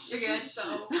 You're good. This is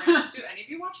so random. Do any of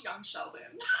you watch Young Sheldon?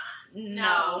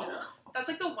 no. That's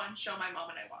like the one show my mom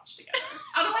and I watched together.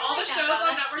 Out of I all the like that, shows though.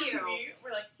 on That's network cute. TV,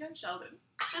 we're like, Young Sheldon.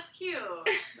 That's cute.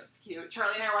 That's cute.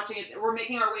 Charlie and I are watching it. We're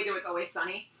making our way to It's Always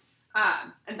Sunny,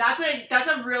 and that's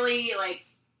a really like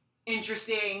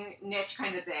interesting niche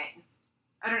kind of thing.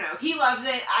 I don't know. He loves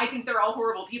it. I think they're all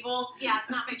horrible people. Yeah, it's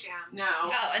not my jam. No.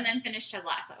 Oh, and then finished Ted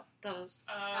Lasso. Those,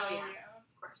 Oh, yeah. yeah.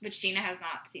 Of course. which Gina has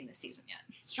not seen this season yet.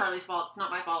 It's Charlie's fault,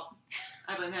 not my fault.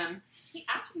 I blame him. He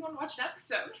asked if we want to watch an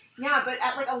episode. Yeah, but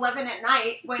at like 11 at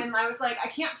night, when I was like, I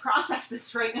can't process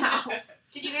this right now.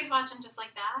 Did you guys watch him just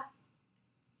like that?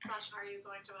 Slash, are you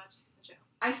going to watch season 2?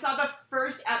 I saw the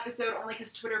first episode only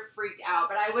because Twitter freaked out,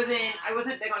 but I wasn't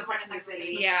big on You weren't Sex and the Sex and the City.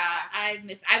 City. Yeah,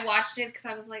 I watched it because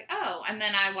I was like, oh, and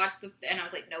then I watched and I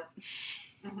was like, nope.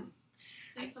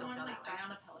 I Did still someone feel like that way. die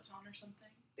on a Peloton or something?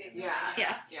 Basically. Yeah.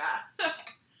 Yeah.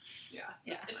 Yeah.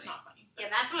 Yeah. It's not funny. Yeah,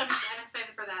 that's what I'm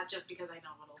excited for that just because I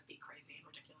know it'll be crazy and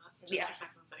ridiculous. Just Yeah. like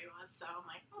Sex and the City was. So I'm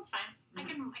like, well, it's fine. I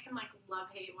can like love,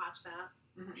 hate, watch that.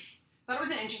 Thought it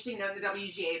was an interesting note in the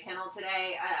WGA panel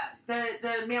today.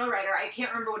 The male writer, I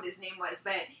can't remember what his name was,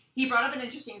 but he brought up an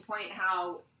interesting point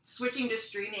how switching to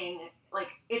streaming, like,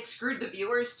 it screwed the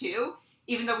viewers too,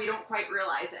 even though we don't quite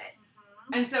realize it.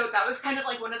 And so that was kind of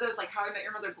like one of those, like, How I Met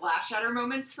Your Mother glass shatter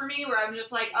moments for me, where I'm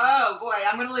just like, oh boy,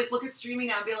 I'm gonna like look at streaming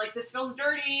now and be like, this feels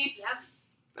dirty, Yep.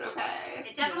 but okay.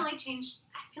 It definitely changed.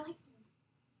 I feel like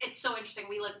it's so interesting.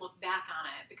 We like look back on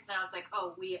it because now it's like,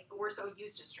 oh, we're so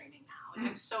used to streaming now.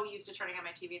 Like, I'm so used to turning on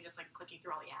my TV and just like clicking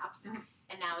through all the apps,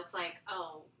 and now it's like,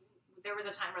 oh, there was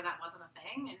a time where that wasn't a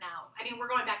thing, and now, I mean, we're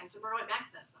going back to this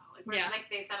though. Like, like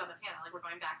they said on the panel, like we're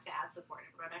going back to ad supported,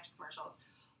 we're going back to commercials.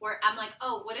 Where I'm like,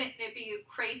 oh, wouldn't it be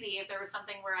crazy if there was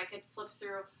something where I could flip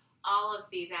through all of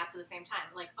these apps at the same time?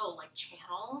 Like, oh, like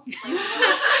channels? Like,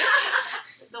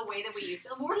 the way that we used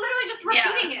to. We're literally just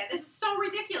repeating it. This is so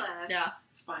ridiculous. Yeah.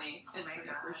 It's funny. Oh It's my funny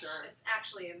gosh. for sure. It's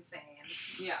actually insane.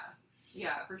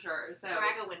 Yeah, for sure. So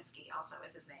Greg Owinski also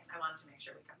is his name. I wanted to make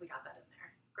sure we got that in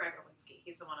there. Greg Owinski.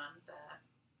 He's the one on the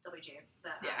WGA, the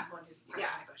one who's part of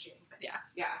the negotiating thing.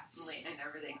 late and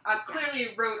everything.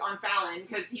 Clearly wrote on Fallon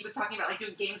because he was talking about like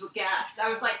doing games with guests. I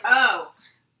was like, oh,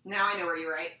 now I know where you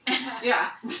write. Yeah,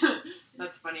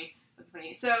 that's funny. That's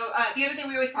funny. So the other thing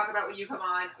we always talk about when you come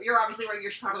on, you're obviously wearing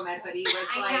your Chicago Med hoodie, which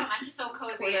I am. I'm so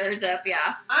cozy. Quarters up,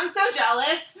 yeah. I'm so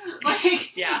jealous.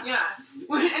 Like, Yeah.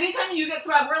 Anytime you get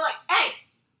swept, we're like, hey,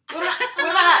 what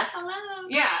about us? Hello.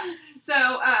 Yeah.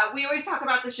 So we always talk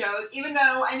about the shows, even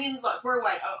though, I mean, look, we're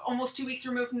almost 2 weeks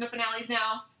removed from the finales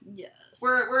now. Yes.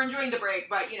 We're enjoying the break,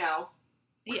 but we're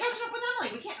Yeah. catching up with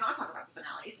Emily. We can't not talk about the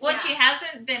finales. Well, she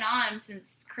hasn't been on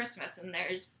since Christmas, and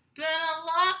there's been a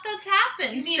lot that's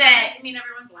happened You since. mean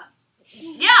everyone's left?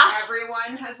 Yeah.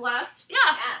 Everyone has left. Yeah.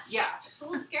 Yeah. Yeah. It's a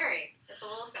little scary.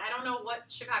 I don't know what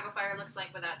Chicago Fire looks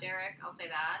like without Derek. I'll say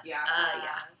that. Yeah.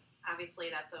 Yeah. Obviously,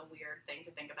 that's a weird thing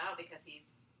to think about because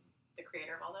he's the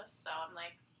creator of all this. So I'm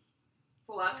like, It's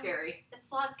a lot scary. it's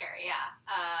a lot scary, yeah.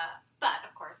 But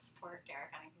of course, support Derek,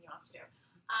 anything he wants to do.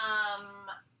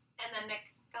 And then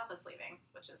Nick Galfa's leaving,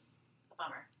 which is a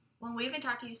bummer. Well, we haven't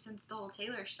talked to you since the whole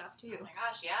Taylor stuff, too. Oh my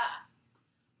gosh, yeah.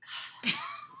 God.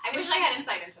 I wish I had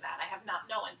insight into that. I have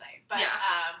no insight. But Yeah.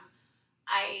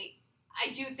 I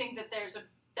do think that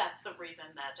that's the reason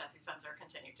that Jesse Spencer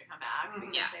continued to come back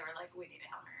because Yeah. they were like, we need a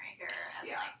Hail Mary here, and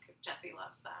Yeah. like Jesse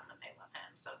loves them and they love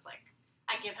him, so it's like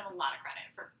I give him a lot of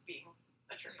credit for being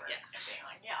a trooper Yeah. and being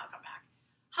like, yeah, I'll come back.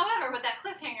 However, with that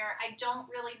cliffhanger, I don't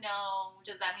really know.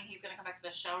 Does that mean he's going to come back to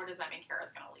the show, or does that mean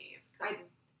Kara's going to leave? 'Cause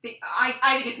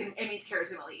I think it means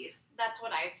Kara's gonna leave. that's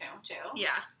what I assume too.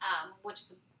 Yeah. Which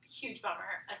is a huge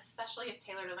bummer, especially if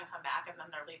Taylor doesn't come back and then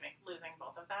they're losing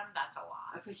both of them. That's a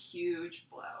lot. That's a huge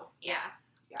blow. Yeah.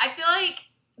 Yeah. I feel like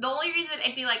the only reason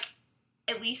it'd be like,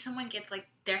 at least someone gets like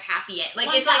their happy end. Like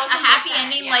it's like a happy 1000%,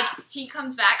 ending. yeah. Like he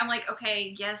comes back. I'm like,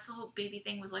 okay, yes, the whole baby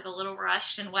thing was like a little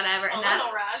rushed and whatever. A And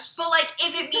little rushed. But like,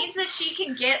 if it means that she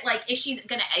can get like, if she's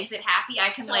gonna exit happy, I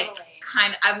can like Totally.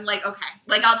 kind of. I'm like, okay,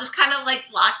 like I'll just kind of like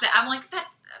lock that. I'm like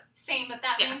that. Same, but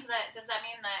that Yeah. means that, does that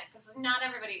mean that, because not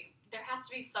everybody, there has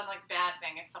to be some like bad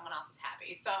thing if someone else is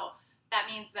happy. So that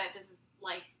means that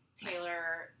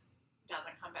Taylor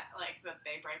doesn't come back, like that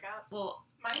they break up. Well,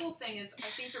 My whole thing is, I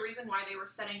think the reason why they were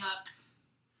setting up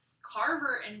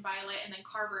Carver and Violet and then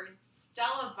Carver and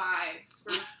Stella vibes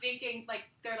were thinking, like,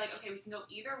 they're like, okay, we can go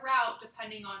either route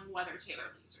depending on whether Taylor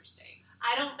leaves or stays.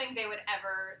 I don't think they would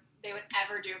ever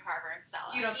do Carver and Stella.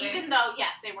 You don't think? Even though,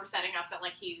 yes, they were setting up that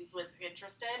like he was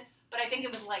interested, but I think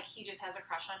it was like he just has a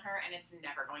crush on her and it's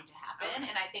never going to happen. Okay.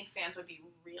 And I think fans would be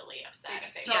really upset They'd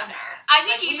if be they so did mad. that. I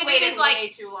think Like, even we if waited it's like, way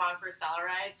too long for Stella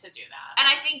Ride to do that. and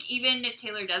I think even if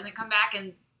Taylor doesn't come back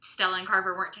and Stella and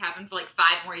Carver weren't to happen for like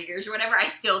 5 more years or whatever, I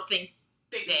still think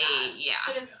yeah.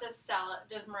 So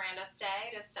does Miranda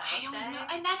stay? Does Stella I stay? don't know.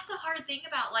 And that's the hard thing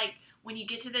about, like, when you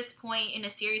get to this point in a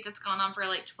series that's gone on for,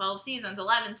 like, 12 seasons,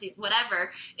 11 seasons,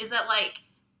 whatever, is that, like,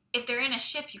 if they're in a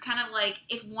ship, you kind of, like,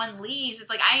 if one leaves, it's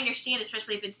like, I understand,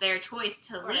 especially if it's their choice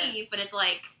to leave, but it's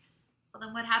like, well,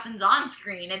 then what happens on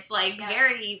screen? It's, like,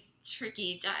 very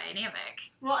tricky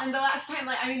dynamic. Well, and the last time,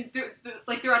 like, I mean,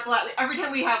 throughout the every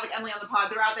time we have, like, Emily on the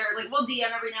pod, they're out there, like, we'll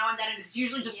DM every now and then, and it's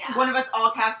usually just one of us all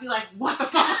caps be like, what the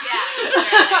fuck?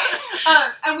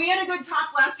 And we had a good talk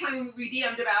last time we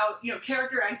DM'd about,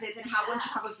 character exits and how One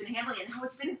Chicago's been handling it, and how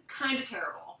it's been kind of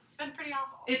terrible. It's been pretty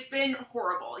awful. It's been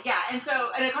horrible, yeah. And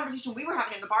so, and a conversation we were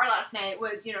having in the bar last night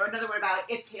was, another one about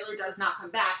if Taylor does not come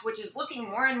back, which is looking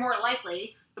more and more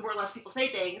likely, the more or less people say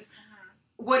things.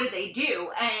 What do they do?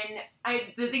 And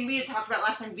the thing we had talked about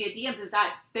last time via DMs is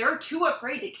that they're too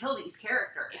afraid to kill these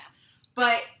characters. Yeah.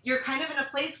 But you're kind of in a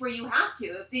place where you have to.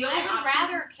 If the only I would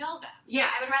rather kill them. Yeah.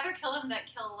 I would rather kill them than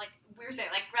kill, like, we were saying,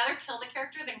 like, rather kill the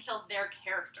character than kill their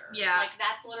character. Yeah. Like,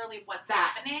 that's literally what's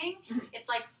happening. It's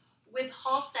like, with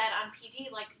Halstead on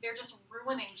PD, like, they're just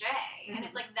ruining Jay. And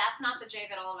it's like, that's not the Jay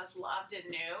that all of us loved and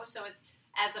knew. So it's,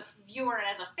 as a viewer and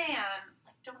as a fan,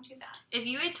 don't do that. If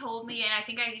you had told me, and I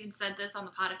think I even said this on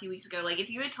the pod a few weeks ago, like, if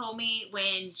you had told me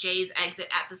when Jay's exit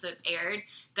episode aired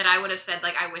that I would have said,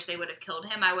 like, I wish they would have killed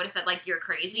him, I would have said, like, you're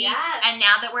crazy. Yes. And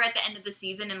now that we're at the end of the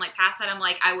season and, like, past that, I'm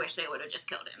like, I wish they would have just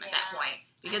killed him at that point.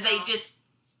 Because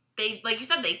they, like you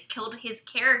said, they killed his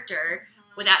character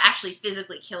without actually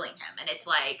physically killing him. And it's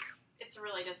like... It's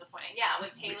really disappointing. Yeah,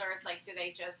 with Taylor, it's like,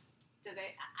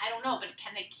 I don't know, but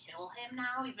can they kill him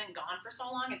now? He's been gone for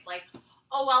so long. It's like...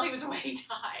 Oh, while he was away, he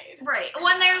died. Right.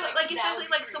 When they're, like especially,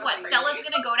 like, so what? Stella's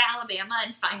gonna go to Alabama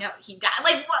and find out he died.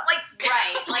 Like, what? Like,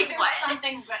 right. Like, there's what?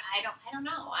 something, but I don't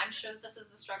know. I'm sure this is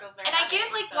the struggles they're having. And I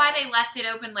get, like, why they left it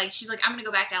open. Like, she's like, I'm gonna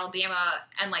go back to Alabama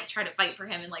and, like, try to fight for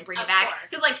him and, like, bring him back.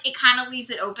 Because, like, it kind of leaves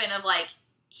it open of, like,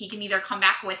 he can either come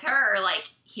back with her or,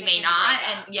 like, he may not.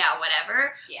 And, yeah,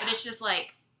 whatever. Yeah. But it's just,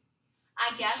 like...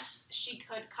 I guess she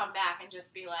could come back and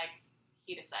just be like,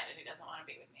 he decided he doesn't want to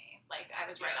be with me. Like, I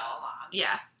was right all along.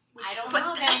 Yeah. I don't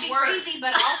know. That'd be crazy,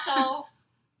 but also,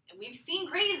 we've seen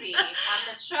crazy on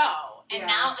this show, and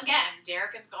now again,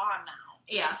 Derek is gone now.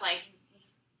 Yeah. It's like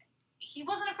he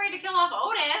wasn't afraid to kill off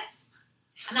Otis,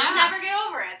 and I'll never get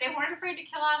over it. They weren't afraid to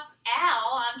kill off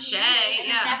Al on TV, Shay, and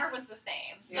it never was the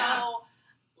same. So,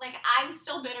 like, I'm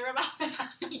still bitter about that.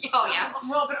 Oh yeah.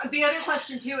 Well, but the other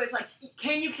question too is like,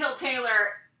 can you kill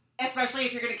Taylor, especially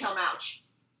if you're going to kill Mouch?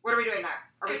 What are we doing there?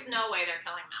 There's no way they're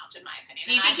killing Mouch, in my opinion.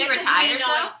 Do you think he retires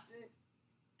though?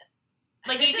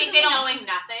 Like, do you think they don't knowing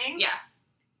nothing? Yeah.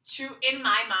 In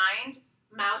my mind,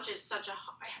 Mouch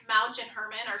and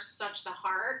Herman are such the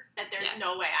heart that there's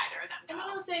no way either of them go. And then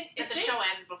I was saying, if the show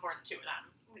ends before the two of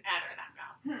them, either of them go.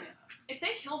 If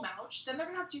they kill Mouch, then they're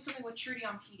gonna have to do something with Trudy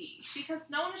on PD, because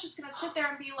no one is just gonna sit there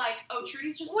and be like, "Oh,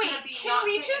 Trudy's just gonna be." Can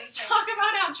we just talk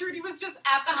about how Trudy was just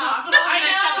at the hospital? I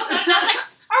know. And I was like,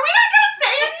 are we not gonna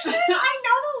say anything? I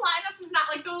know the lineup is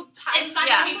not like the time's not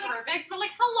gonna be perfect, but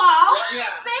like, hello, she's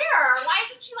there. Why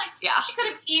isn't she like? Yeah. She could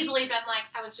have easily been like,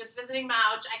 I was just visiting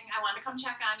Mouch. I wanted to come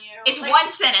check on you. It's like, one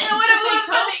sentence. It would have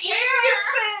been the easiest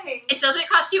thing. It doesn't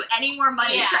cost you any more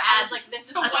money to I add was like,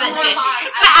 this is a one sentence. more line.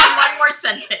 To add one more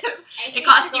sentence. It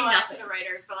costs you nothing nothing. to the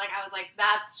writers, but like I was like,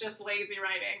 that's just lazy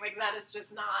writing. Like that is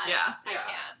just not. Yeah. I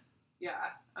can't.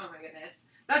 Yeah. Oh my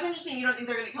goodness. That's interesting. You don't think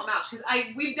they're going to kill Mouch because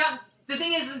we've done. The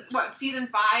thing is, what season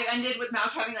 5 ended with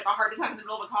Mouch having like a heart attack in the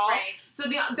middle of a call. Right. So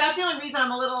that's the only reason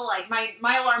I'm a little like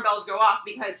my alarm bells go off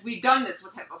because we've done this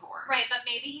with him before. Right, but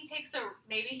maybe he takes a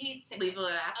leave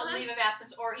of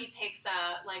absence, or he takes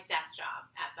a like desk job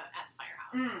at the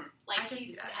firehouse. Like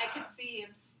I could see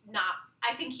him not.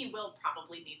 I think he will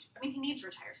probably need to. I mean, he needs to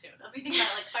retire soon. If you think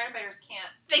about it, like firefighters can't.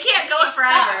 They can't go it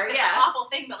forever. It's an awful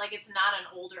thing, but like it's not an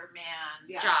older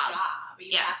man's job.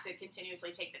 You have to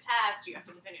continuously take the test. You have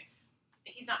to continue.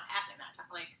 He's not passing that time.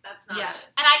 Like that's not. Yeah,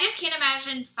 and I just can't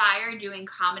imagine Fire doing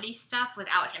comedy stuff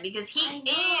without him because he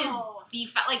is the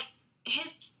like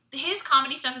his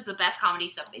comedy stuff is the best comedy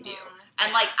stuff they do.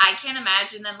 And, like, I can't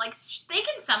imagine them, like, they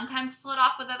can sometimes pull it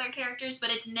off with other characters, but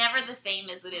it's never the same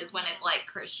as it is when it's, like,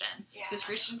 Christian. Because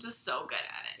Christian's just so good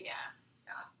at it.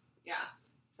 Yeah.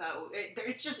 So,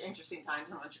 it's just interesting times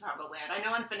in Chicagoland. I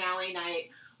know on finale night,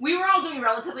 we were all doing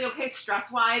relatively okay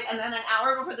stress-wise, and then an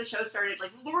hour before the show started,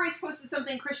 like, Lori's posted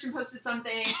something, Christian posted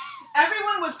something.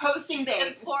 Everyone was posting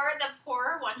things. The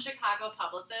poor One Chicago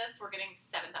publicists were getting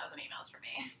 7,000 emails from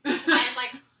me. I was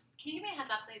like, can you give me a heads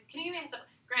up, please? Can you give me a heads up?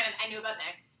 Granted, I knew about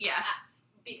Nick. Yeah.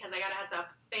 Because I got a heads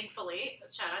up, thankfully.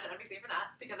 Shout out to NBC for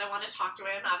that. Because I wanted to talk to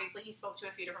him. Obviously, he spoke to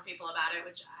a few different people about it,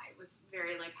 which I was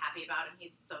very, like, happy about. And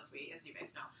he's so sweet, as you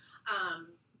guys know.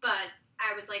 But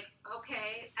I was like,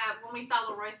 okay. When we saw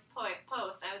Leroy's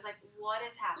post, I was like, what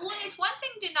is happening? Well, it's one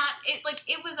thing to not...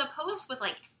 It was a post with,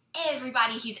 like,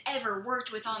 everybody he's ever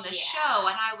worked with on the show.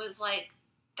 And I was like...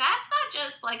 That's not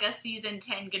just, like, a season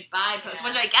 10 goodbye post,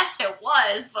 which I guess it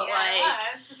was, but, it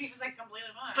was, because he was, like, completely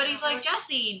fine. But he's like,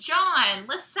 Jesse, John,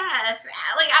 Liseth.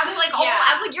 Like, I was like,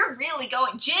 I was like, you're really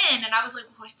going, Jen. And I was like,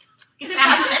 what the fuck is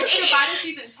happening? Goodbye to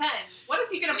season 10. What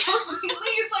is he going to post when he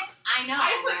leaves? Like, I know,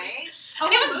 right?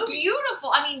 And it was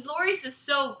beautiful. I mean, Loris is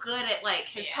so good at, like,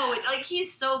 his poetry. Like,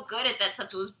 he's so good at that stuff.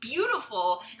 So it was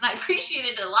beautiful. And I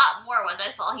appreciated it a lot more once I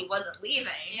saw he wasn't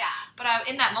leaving. Yeah. But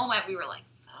in that moment, we were like,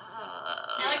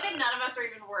 I like that none of us are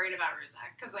even worried about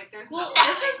Ruzek, because, like, there's no...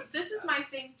 This is my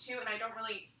thing, too, and I don't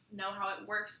really know how it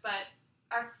works, but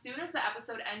as soon as the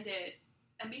episode ended,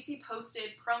 NBC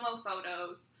posted promo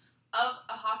photos of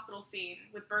a hospital scene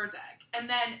with Burzek, and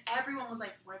then everyone was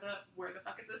like, where the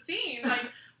fuck is this scene?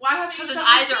 Like, why haven't you shown Because his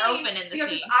eyes the are scene? open in the Because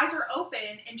scene. his eyes are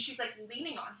open, and she's, like,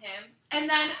 leaning on him, and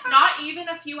then not even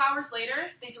a few hours later,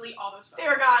 they delete all those photos. They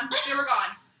were gone. They were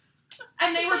gone.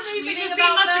 And they were tweeting the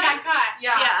about must have them. got cut.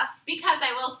 Yeah. Because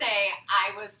I will say,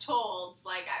 I was told,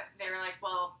 like, they were like,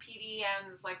 well, PD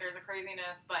ends, like, there's a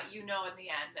craziness, but you know in the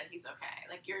end that he's okay.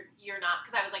 Like, you're not,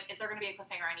 because I was like, is there going to be a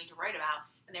cliffhanger I need to write about?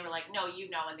 And they were like, no,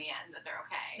 you know in the end that they're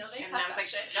okay. No, they and cut I was that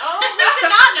like, shit. no, we did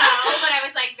not know. But I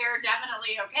was like, they're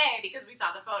definitely okay because we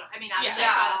saw the photo. I mean, obviously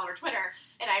I saw it all over Twitter,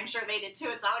 and I'm sure they did too.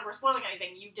 It's not like we're spoiling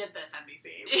anything. You did this,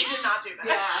 NBC. We did not do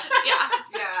this.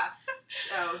 Yeah.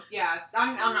 So,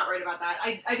 I'm not worried about that.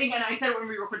 I think, and I said when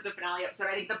we recorded the finale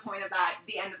episode, I think the point of that,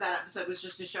 the end of that episode was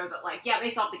just to show that, like, they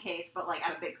solved the case, but, like,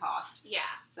 at a big cost. Yeah.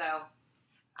 So,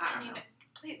 I mean, know.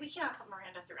 Please, we cannot put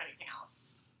Miranda through anything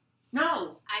else.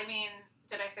 No. I mean,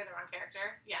 did I say the wrong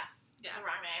character? Yes. Yeah. The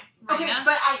wrong name. Okay,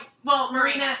 but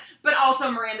Marina, but also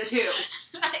Miranda too.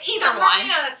 Either one.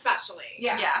 Marina especially.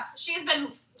 Yeah. She's been,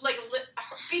 like,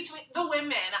 between the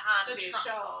women on these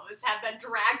shows have been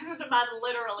dragged through the mud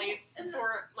literally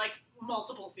for, like,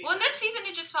 multiple seasons. Well, in this season,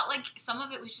 it just felt like some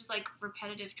of it was just, like,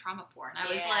 repetitive trauma porn.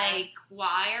 I was like,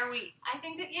 why are we... I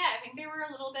think they were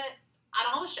a little bit on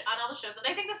all the shows, and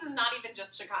I think this is not even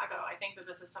just Chicago. I think that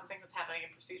this is something that's happening in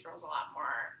procedurals a lot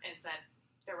more. Is that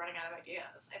they're running out of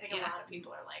ideas. I think a lot of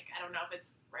people are like, I don't know if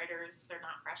it's writers, they're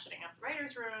not freshening up the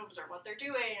writers' rooms or what they're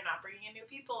doing, or not bringing in new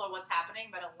people or what's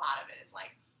happening. But a lot of it is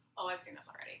like, oh, I've seen this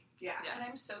already. Yeah. And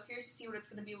I'm so curious to see what it's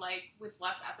going to be like with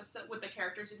with the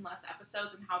characters in less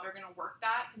episodes and how they're going to work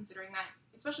that, considering that,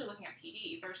 especially looking at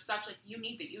PD, there's such, like, you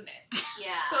need the unit.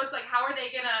 Yeah. So it's like, how are they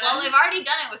going to... Well, they've already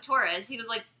done it with Torres. He was,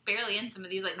 like, barely in some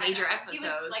of these, like, major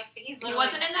episodes. He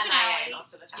wasn't in the finale.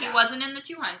 most of the time. He wasn't in the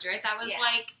 200. That was,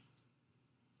 like...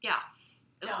 Yeah.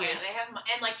 It was weird. Yeah, they have,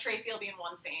 and like Tracy will be in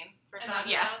one scene for some And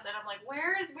episodes, and I'm like,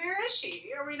 where is she?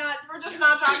 We're just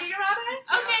not talking about it?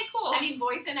 Okay, cool. I mean,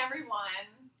 Voight's in every one.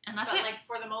 And that's but, it. like,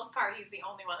 for the most part, he's the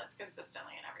only one that's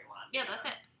consistently in every one. Yeah, that's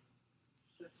it.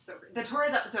 That's so great. The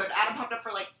Torres episode, Adam popped up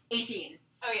for like a scene,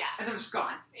 Oh, yeah. and then was just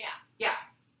gone. Yeah. Yeah.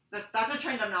 That's a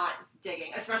trend I'm not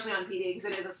digging, especially on PD, because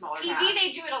it is a smaller PD, cast.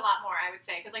 they do it a lot more, I would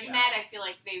say. Because, like, Yeah. Med, I feel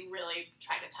like they really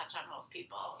try to touch on most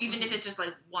people. Even if it's just,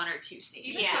 like, one or two scenes.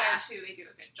 Even Yeah. Fire, too, they do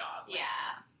a good job. Like,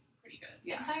 Yeah. pretty good.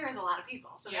 Yeah. And Fire has a lot of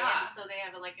people, so Yeah. they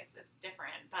have like, it's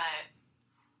different, but...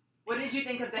 What did you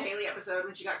think of the Haley episode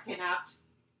when she got kidnapped?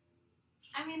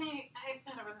 I mean, I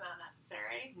thought it was not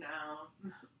necessary. No.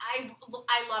 I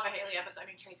love a Haley episode. I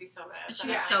mean, Tracy's so good. She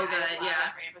was so good, I love yeah.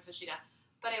 every episode she did.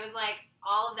 But it was like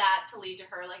all of that to lead to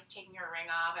her like taking her ring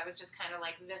off. I was just kind of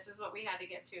like, this is what we had to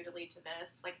get to lead to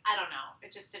this. Like, I don't know.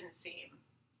 It just didn't seem.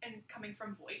 And coming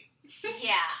from Voight.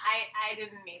 Yeah, I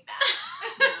didn't need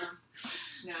that.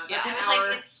 No. Yeah. I was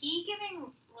like, is he giving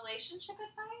relationship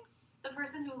advice? The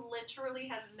person who literally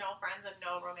has no friends and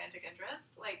no romantic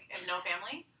interest, like, and no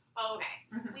family? Oh, okay.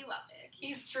 Mhm. We loved it.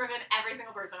 He's driven every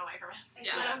single person away from him.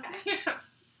 Yeah. But okay.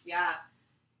 Yeah.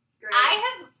 Great. I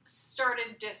have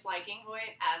started disliking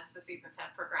Voight as the seasons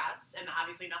have progressed, and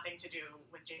obviously nothing to do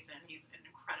with Jason. He's an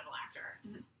incredible actor.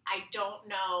 Mhm. I don't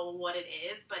know what it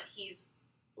is, but he's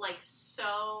like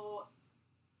so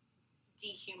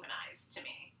dehumanized to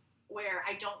me, where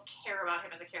I don't care about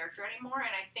him as a character anymore.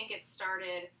 And I think it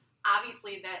started,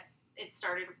 obviously, I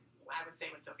would say,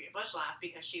 when Sophia Bush left,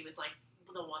 because she was like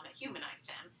the one that humanized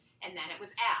him, and then it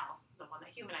was Al, the one that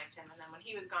humanized him, and then when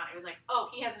he was gone, it was like, oh,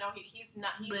 he's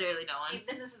Literally no one.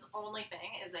 this is his only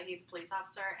thing, is that he's a police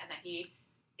officer and that he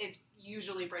is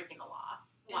usually breaking the law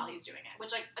while he's doing it.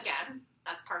 Which, like, again,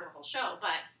 that's part of the whole show,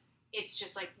 but it's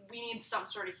just like, we need some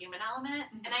sort of human element.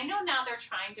 Mhm. And I know now they're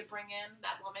trying to bring in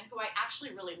that woman who I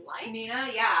actually really like.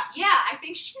 Nina, yeah. Yeah, I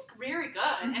think she's very good.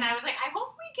 Mhm. And I was like, I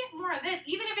hope we get more of this,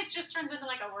 even if it just turns into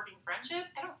like a working friendship.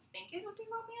 I don't think it would be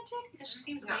romantic because she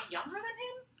seems No. way younger than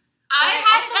him. I But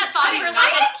had also- that thought I for didn't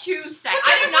like know. 2 seconds.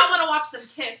 I did not want to watch them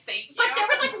kiss, thank you. But there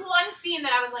was like one scene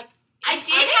that I was like, I are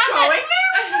did they have going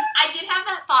that. there? I did have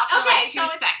that thought for Okay, like 2 so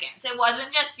it's- seconds. It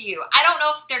wasn't just you. I don't know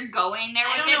if they're going there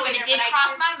I with don't it, know but either, it did but I cross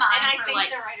did- my mind And I for think like.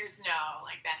 the writers know,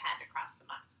 like, that had to cross the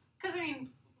mind. Because, I mean,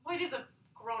 Voight is a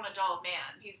grown adult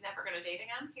man. He's never going to date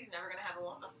again. He's never going to have a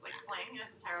woman, like, fling in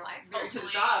his entire life. Married to the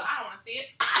Hopefully. dog. I don't want to see it.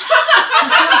 I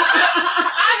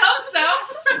hope so.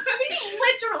 He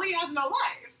literally has no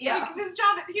life. Yeah. Like, his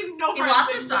job, he's no He friends.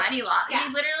 lost his son. He lost. Yeah. He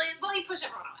literally. Well, he pushed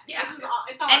everyone away. Yeah. This is all,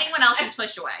 it's all Anyone else is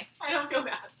pushed away. I don't feel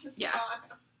bad. This is Yeah. all I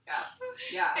know.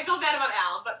 Yeah. I feel bad about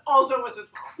Al, but also it was his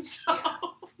fault. So.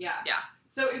 Yeah. Yeah.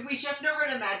 So if we shift over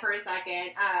to Med for a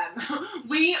second, I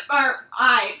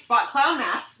bought clown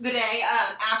masks the day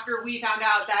after we found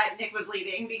out that Nick was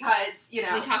leaving because, you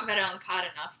know. We talk about it on the pod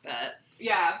enough that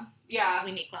Yeah.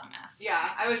 we need clown masks. Yeah.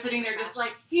 I was sitting there just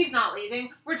like, he's not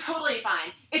leaving. We're totally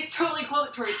fine. It's totally cool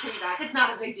that Tori's coming back. It's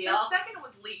not a big deal. The second it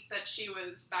was leaked that she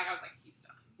was back, I was like, he's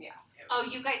done. Yeah. It Oh,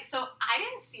 was- you guys, so I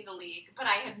didn't see the leak, but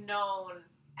I had known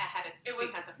ahead of It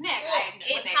was- because of Nick. Well, I had known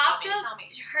it when they popped called me to up. tell me.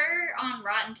 Her on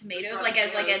Rotten Tomatoes, Rotten like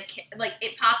as Tomatoes. like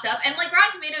it popped up, and like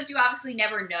Rotten Tomatoes, you obviously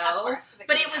never Of know. course, 'cause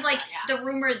But came it was after, like yeah. the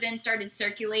rumor then started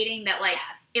circulating that like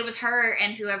Yes. it was her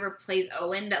and whoever plays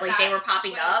Owen that like they were That's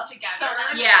popping when it was up. together.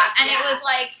 Yeah, and it Yeah. was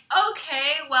like,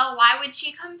 okay, well, why would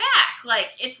she come back?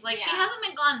 Like, it's like she Yeah. hasn't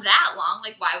been gone that long.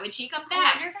 Like, why would she come I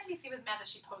back? wonder if NBC was mad that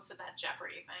she posted that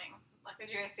Jeopardy thing. Like, did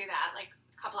you guys see that? Like,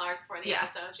 a couple hours before the Yeah.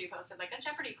 episode, she posted, like, a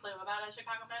Jeopardy clue about a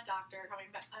Chicago med doctor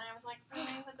coming back. And I was like,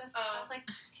 really? With this? I was like,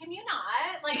 can you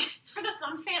not? Like, for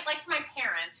some fan, like, for my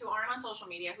parents who aren't on social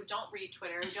media, who don't read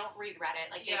Twitter, who don't read Reddit,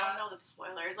 like, they Yeah. don't know the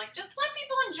spoilers, like, just let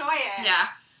people enjoy it. Yeah,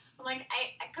 I'm like,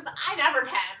 because I never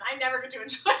can. I never get to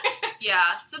enjoy it.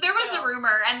 yeah. So there was the So-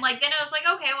 rumor, and like then it was like,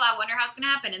 okay, well, I wonder how it's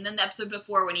gonna happen. And then the episode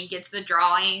before, when he gets the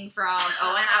drawing from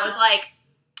Owen, I was like,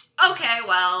 okay,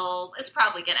 well, it's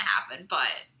probably gonna happen, but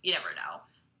you never know.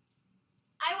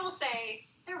 I will say,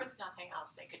 there was nothing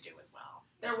else they could do with Will.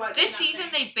 There was This nothing. season,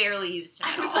 they barely used him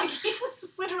I at was all. like, he was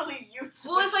literally useless.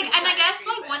 Well, it's like, the and I entire guess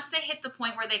like season. once they hit the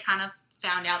point where they kind of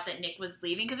found out that Nick was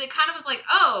leaving, because it kind of was like,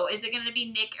 oh, is it going to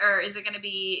be Nick or is it going to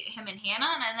be him and Hannah?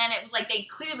 And then it was like they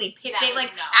clearly picked. That They was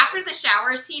like no. after the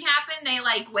shower scene happened, they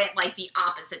like went like the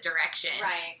opposite direction.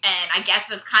 Right. And I guess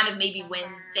that's kind of maybe when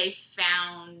Remember. they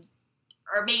found,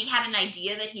 or maybe had an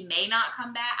idea that he may not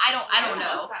come back. I don't What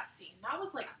know. was that scene? That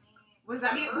was like, Was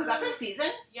that this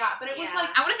season? yeah, but it was Yeah. like,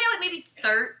 I want to say like maybe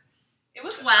it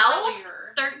was 12,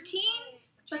 earlier. 13.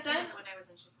 But then, when I was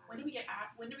in Chicago. when do we get, I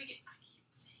keep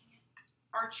saying it,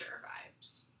 Archer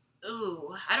vibes.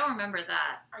 Ooh, I don't remember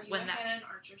that. Are you when a that's Hannah and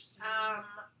Archer stan?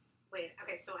 Wait,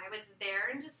 okay, so I was there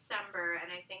in December,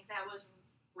 and I think that was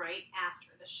right after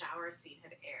the shower scene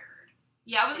had aired.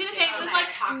 yeah, I was gonna say it was Okay. like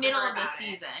Talked to middle her of the about it.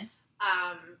 season.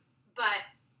 But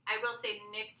I will say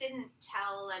Nick didn't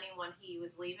tell anyone he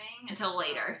was leaving Until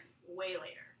later. Way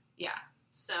later. Yeah.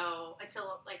 So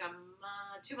until like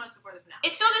 2 months before the finale.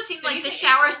 It still just seemed Did like you the say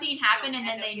shower April? scene happened, and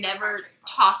then End of they year never contract.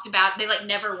 talked about. They like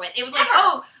never went. It was like, Never.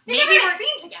 oh, They maybe never we're. had a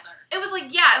scene together. It was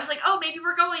like, yeah, it was like, oh, maybe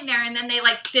we're going there, and then they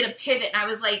like did a pivot, and I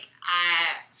was like,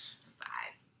 I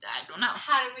don't know.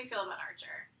 How did we feel about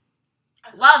Archer? I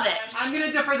love that. it. I'm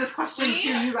gonna defer this question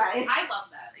to you guys. I love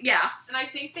that. Yeah, And I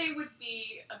think they would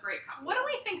be a great couple. What do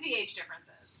we think the age difference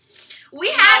is?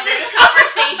 we had this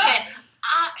conversation.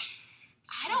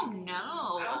 I don't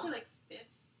know. I would say like 5th.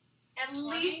 At 20,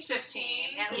 least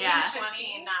 15. At Yeah. least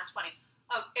 15, not 20.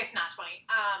 Oh, if not 20.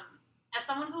 As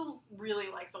someone who really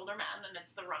likes older men, and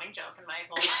it's the running joke in my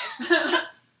whole life,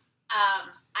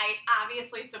 I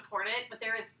obviously support it, but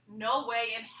there is no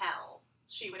way in hell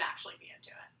she would actually be into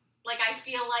it. Like, I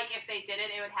feel like if they did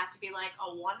it, it would have to be like a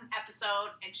 1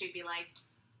 episode, and she'd be like,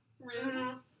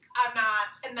 I'm not,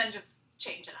 and then just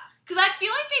change it up. Because I feel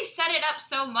like they've set it up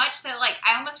so much that like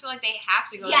I almost feel like they have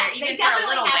to go Yes, there even they for a definitely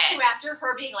little have bit. to after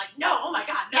her being like, no, oh my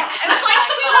god, no. Yeah, it was like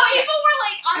people were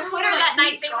like on Everyone Twitter was like, that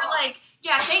night. "Thank They were God." like,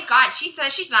 "Yeah, thank God." She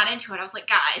says she's not into it. I was like,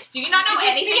 "Guys, do you not know Did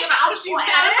you anything see about?" how she Well,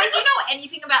 said and I was it? like, "Do you know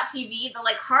anything about TV?" The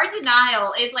like hard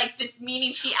denial is like the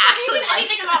meaning she actually Even likes.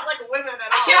 anything about like women at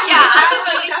all. Yeah, I That's was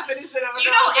the like, definition of Do it.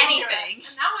 you know I was into it. anything?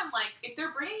 And now I'm like, if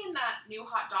they're bringing in that new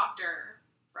hot doctor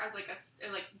as like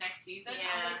like next season,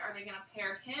 I was Yeah. like, are they gonna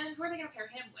pair him? Who are they gonna pair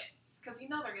him with? Because you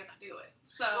know they're gonna do it.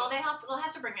 So Well, they'll have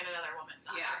to bring in another woman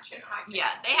doctor Yeah, too. they have to.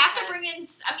 Yeah, they have to Because bring in.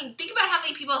 I mean, think about how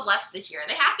many people have left this year.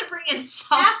 They have to bring in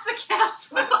some. half the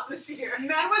cast left this year.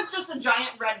 That was just a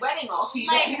giant red wedding all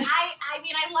season. Like I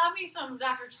mean, I love me some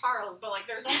Dr. Charles, but like,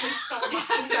 there's only so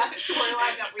much of that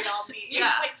storyline that we all need.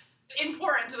 Yeah. It's, like,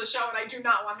 important to the show, and I do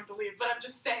not want him to leave. But I'm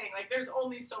just saying, like, there's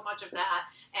only so much of that,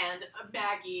 and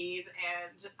Maggie's,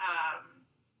 and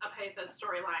a Pathos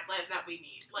storyline that we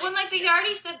need. Like, When like they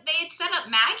already said they had set up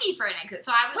Maggie for an exit,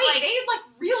 so I was wait, like, they like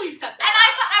really set that. and I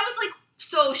thought I was like,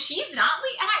 so she's not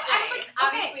and I was like, okay.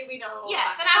 obviously we know.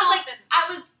 Yes, and I was like, I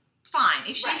was fine.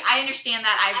 If she, Right. I understand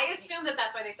that. I assume that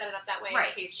that's why they set it up that way,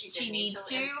 Right. in case she She did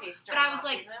needs need to, in case but during I was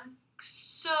like- off-season.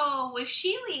 so if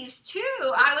she leaves too,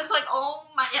 I was like, oh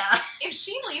my god. If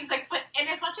she leaves, like, but and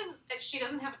as much as she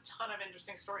doesn't have a ton of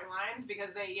interesting storylines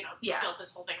because they, Yeah. built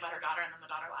this whole thing about her daughter and then the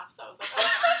daughter left, so I was like,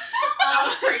 That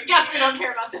was crazy. Yes, we don't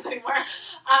care about this anymore.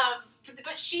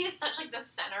 But she is such like the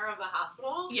center of the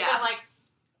hospital. Yeah. That, like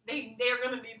they're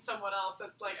gonna need someone else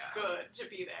that's like Yeah. good to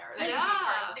be there. Yeah. That can be part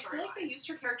of I the feel like they storyline. used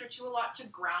her character too a lot to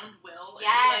ground Will and be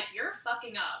Yes. like, you're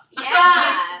fucking up. Yeah. So,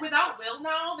 like, without Will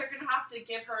now, they're gonna have to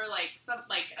give her like some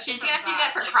like. a She's different gonna have to do that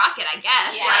vibe, for like, Crockett, I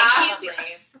guess. Yeah, like, probably.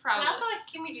 he's But probably. also, like,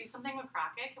 can we do something with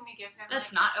Crockett? Can we give him?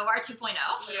 That's like, not OR 2.0.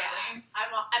 Yeah,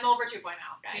 I'm over 2.0,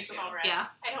 guys. Me too. I'm over it. Yeah.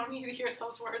 I don't need to hear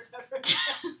those words ever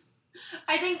again.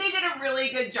 I think they did a really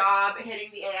good job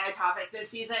hitting the AI topic this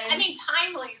season. I mean,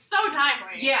 timely, so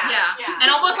timely. yeah. Yeah.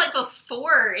 And almost like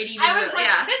before it even I was really, like,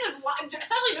 yeah. this is wild,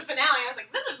 especially the finale. I was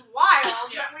like, this is wild.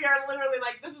 Yeah. That we are literally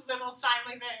like, this is the most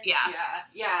timely thing. Yeah.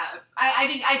 Yeah. I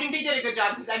think they did a good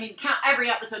job because I mean, every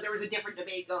episode there was a different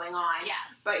debate going on.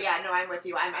 Yes. But yeah, no, I'm with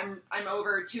you. I'm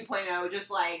over 2.0,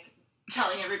 just like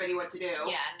telling everybody what to do.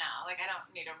 Yeah, no, like I don't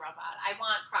need a robot. I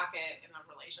want Crockett in a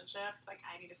relationship. Like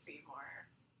I need to see more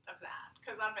of that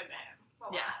because I'm into him a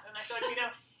lot, Yeah. and I feel like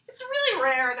it's really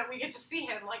rare that we get to see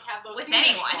him like have those With scenes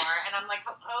anyone. anymore. And I'm like,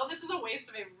 oh, this is a waste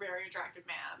of a very attractive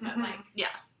man. But Mhm. like, Yeah.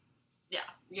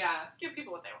 just give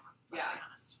people what they want. Let's Yeah. be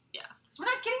honest. Yeah. So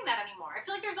we're not getting that anymore. I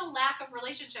feel like there's a lack of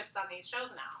relationships on these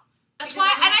shows now. That's Because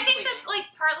why, and everyone's I think sleeping. that's like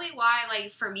partly why,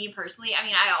 like for me personally, I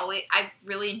mean, I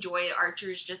really enjoyed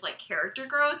Archer's just like character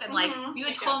growth, and like Mhm, if you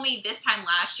had me too. told me this time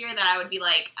last year that I would be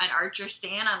like an Archer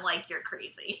stan, I'm like, you're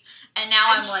crazy, and now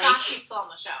I'm like, shocked he's still on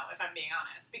the show, if I'm being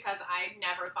honest, because I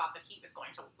never thought that he was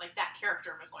going to, like, that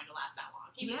character was going to last that long.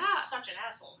 He was Yeah. such an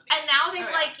asshole to me. and now they've Oh,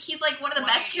 yeah. like he's like one of the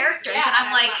best 180. characters, Yeah, and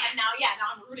I'm like. and now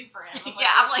I'm rooting for him.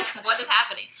 I'm like, what's what is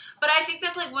happening? But I think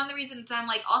that's like one of the reasons I'm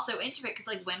like also into it, because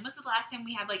like when was the last time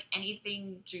we had like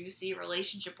anything juicy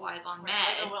relationship wise on Right,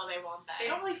 Med? like, will they, won't they? They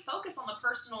don't really focus on the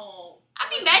personal. I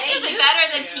mean, Med They does it used better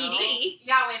than to. PD.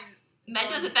 Yeah, when Med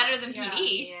does it better than Yeah.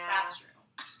 PD. Yeah. that's true.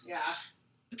 Yeah.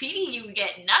 PD, you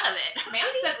get none of it.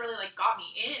 Manstead really like got me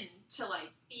into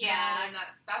like Yeah. and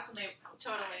that's when they that was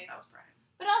Totally. Brian. That was Brian.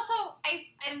 But also,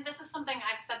 and this is something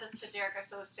I've said this to Derek, I've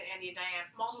said this to Andy and Diane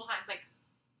multiple times. Like,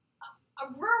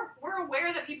 we're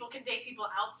aware that people can date people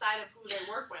outside of who they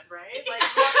work with, right? Like,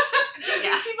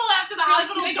 Yeah. these people after the You're like,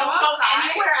 hospital do they go don't go outside?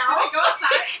 anywhere Do else. they go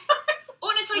outside? Oh,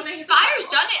 and it's So like they hit the Fire's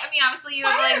sidewalk. done it. I mean, obviously you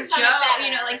have Fire's like done it Joe, better.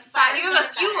 you know, like Fire's you have a done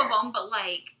it few of better. them, but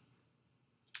like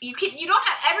you don't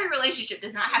have every relationship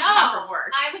does not have No, to come from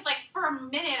work. I was like, for a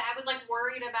minute, I was like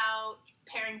worried about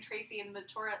pairing Tracy and the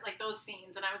Torah, like those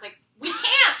scenes, and I was like, we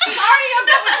can't. She's already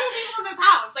hooked up with 2 people in this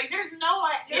house. Like, there's no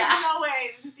way. There's Yeah. no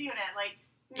way in this unit. Like,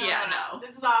 no.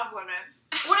 This is off limits.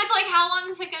 When it's like, how long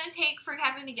is it going to take for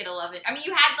Kevin to get 11? I mean,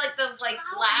 you had like the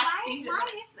last season. Why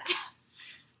but is that?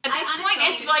 at this I point,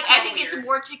 honestly it's think like it's so I think it's weird.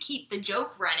 more to keep the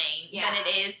joke running Yeah. than it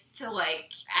is to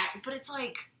like act. But it's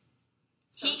like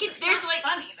So he could. strange. There's It's like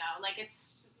funny though. Like,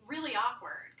 it's really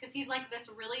awkward because he's like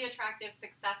this really attractive,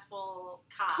 successful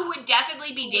cop who would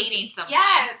definitely be dating someone.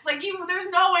 Yes, like there's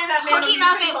no way that man would Hooking be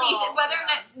up at single. least, whether or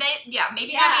not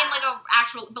maybe not being like a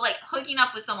actual, but like hooking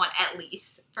up with someone at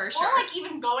least for sure. Or like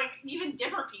even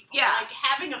different people. Yeah. Like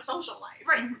having a social life.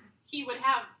 Right. He would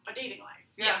have a dating life.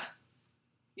 Yeah.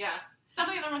 Yeah. Some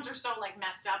of the other ones are so like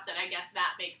messed up that I guess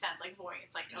that makes sense. Like boy,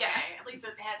 it's like okay, Yeah. at least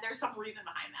there's some reason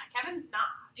behind that. Kevin's not.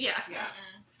 yeah. Yeah.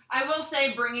 I will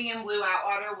say bringing in Lou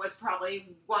Atwater was probably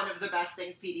one of the best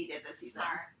things PD did this season.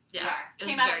 Smart. Yeah. Smart. It was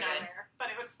Came out very of good. nowhere, but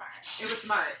it was smart. It was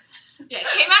smart. Yeah, it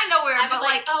came out of nowhere, I was but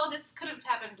like oh, this could have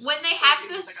happened when they 4 have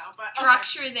seasons this ago, but, okay.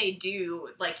 structure they do,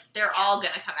 like they're all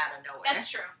Yes. gonna come out of nowhere. That's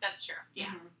true. That's true. Yeah.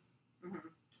 Mm-hmm. Mm-hmm.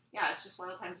 Yeah, it's just one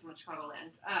of the times in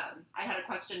Chicagoland. I had a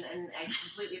question and I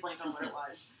completely blanked on what it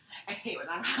was. I hate when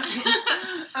that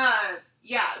happens.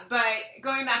 Yeah, but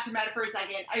going back to Meta for a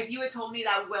second, if you had told me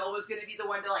that Will was going to be the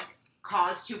one to like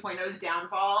cause 2.0's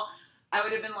downfall, I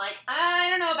would have been like, I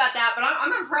don't know about that, but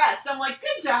I'm impressed. I'm like,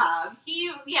 good job. He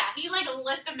like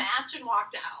lit the match and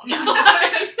walked out.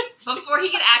 Before he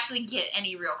could actually get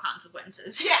any real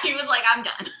consequences. Yeah. He was like, I'm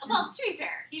done. Well, to be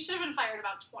fair, he should have been fired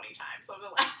about 20 times over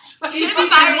the last. He should have been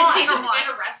fired in He season should one. have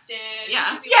been arrested. Yeah.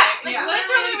 He should be Yeah, like, yeah.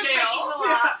 literally in was jail. breaking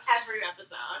the law every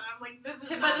episode. And I'm like, this is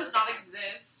HIPAA does not okay.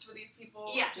 exist for these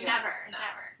people. Yeah, Just- never. no.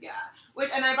 Yeah.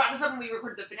 And I brought this up when we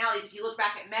recorded the finales. If you look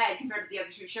back at Med compared to the other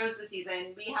 2 shows this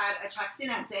season, we had a Truxton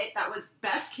exit that was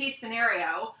best case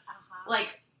scenario. Uh-huh.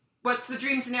 Like, what's the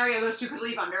dream scenario those 2 could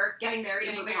leave under? Getting married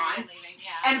and moving on. Leaving,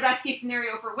 yeah. And best case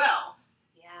scenario for Will.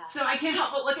 Yeah. So I can't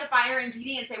help but look at Fire and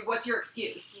PD and say, what's your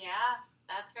excuse? Yeah,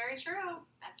 that's very true.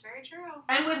 That's very true.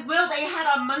 And with Will, they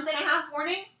had a month and a half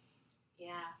warning.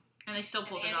 Yeah. And they still And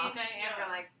pulled Andy it off. and Diane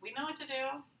were like, we know what to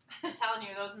do. I'm telling you,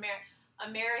 those a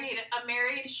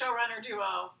married showrunner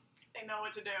duo, they know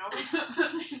what to do.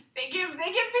 They give people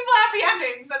happy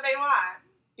endings that they want.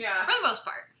 Yeah. For the most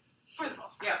part. For the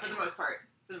most part. Yeah, for the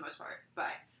most part.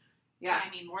 But, yeah. I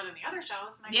mean, more than the other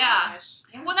shows. My Yeah. gosh.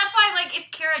 Well, that's why, like,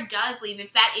 if Kara does leave,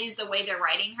 if that is the way they're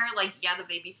writing her, like, yeah, the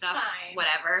baby stuff, Fine.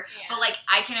 whatever. Yeah. But, like,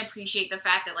 I can appreciate the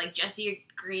fact that, like, Jesse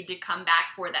agreed to come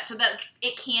back for that. So that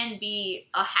it can be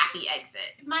a happy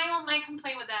exit. My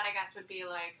complaint with that, I guess, would be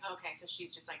like, okay, so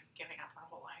she's just like giving up her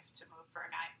whole life to move for a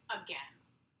guy again.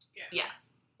 Yeah.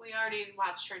 We already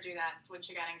watched her do that when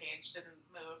she got engaged and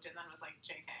moved, and then was like,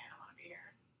 JK, I don't want to be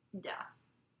here. Yeah.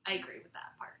 I agree with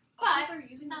that part. Also, But- they're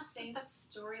using the That's- same that's-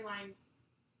 storyline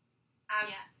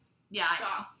as Yeah, I know.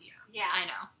 DOS. Yeah. Yeah. I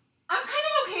know. I'm kind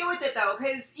of okay with it, though,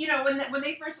 because, you know, when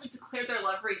they first like, declared their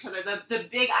love for each other, the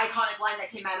big iconic line that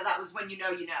came out of that was, when you know,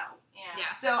 you know.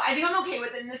 Yeah. So I think I'm okay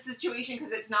with it in this situation,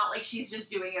 because it's not like she's just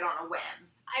doing it on a whim.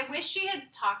 I wish she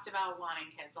had talked about wanting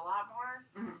kids a lot more.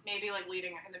 Mhm. Maybe like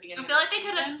leading in the I beginning. feel of like the they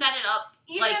could have season. set it up,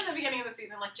 Even like, in the beginning of the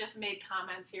season, like just made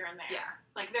comments here and there. yeah.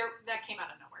 Like that came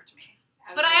out of nowhere to me.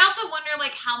 But I also wonder,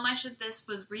 like, how much of this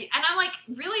was and I'm like,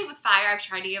 really with Fire, I've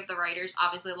tried to give the writers,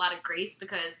 obviously, a lot of grace,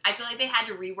 because I feel like they had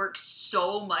to rework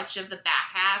so much of the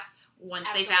back half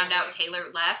once they found out Absolutely.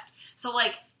 Taylor left. So,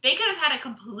 like, they could have had a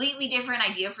completely different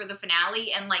idea for the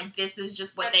finale, and, like, this is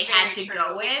just what they had to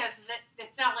go with. Because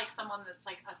it's not like someone that's,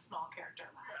 like, a small character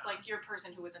left. It's like your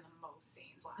person who was in the most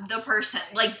scenes left. The person.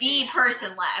 Like, the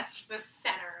person left. The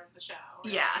center of the show.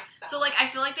 Really. Yeah. So, like, I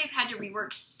feel like they've had to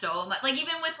rework so much. Like,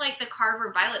 even with, like, the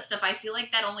Carver Violet stuff, I feel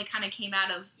like that only kind of came out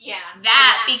of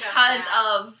that because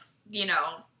of, you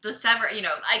know, the you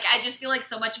know, like, I just feel like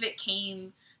so much of it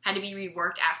had to be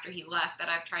reworked after he left that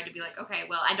I've tried to be like, okay,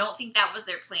 well, I don't think that was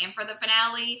their plan for the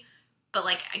finale, but,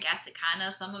 like, I guess it kind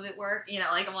of, some of it worked, you know,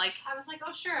 like, I'm like... I was like,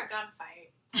 oh, sure, a gunfight.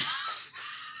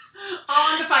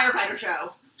 On the firefighter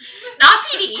show. Not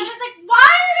PD. I was like, why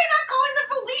are they not calling the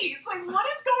police? Like, what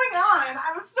is going on?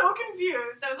 I was so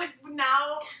confused. I was like,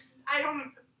 now, I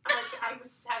don't, like, I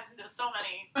just had so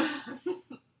many.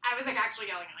 I was, like, actually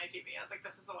yelling at my TV. I was like,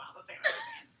 this is the wildest thing I've ever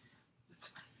seen.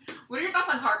 What are your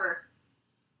thoughts on Carver?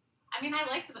 I mean, I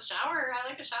liked the shower. I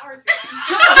like a shower scene.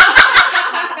 I'm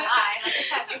not gonna lie. Like I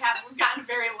said, we've gotten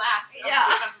very lax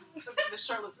of the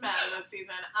shirtless men this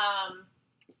season.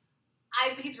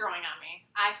 He's growing on me.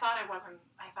 I thought it was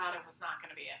not going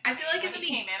to be it. I feel like when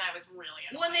he came in, I was really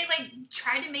annoyed. When they, like,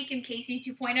 tried to make him Casey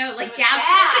 2.0, like, down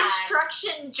to the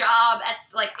construction job at,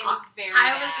 like, it was very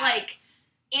I bad. was like...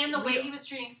 And the way he was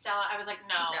treating Stella, I was like,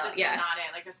 no, this is not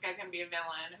it. Like, this guy's going to be a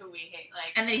villain who we hate.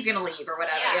 Like, and then he's going to leave or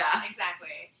whatever,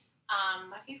 exactly.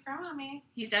 But he's grown on me.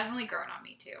 He's definitely grown on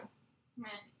me, too.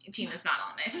 Gina's not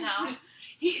on it. No.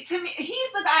 To me,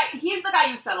 he's the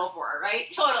guy you settle for,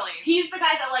 right? Totally. He's the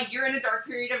guy that, like, you're in a dark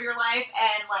period of your life,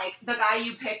 and, like, the guy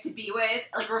you pick to be with,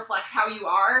 like, reflects how you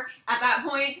are at that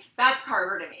point. That's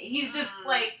Carver to me. He's just,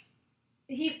 like,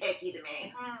 he's icky to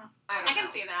me. I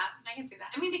can see that.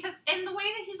 I mean, because, and the way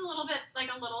that he's a little bit, like,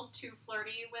 a little too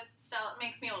flirty with Stella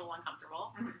makes me a little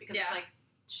uncomfortable. Because it's like,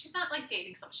 she's not, like,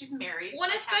 dating someone. She's married. Well,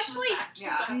 like, especially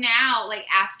but now, like,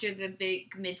 after the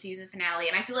big mid-season finale,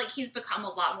 and I feel like he's become a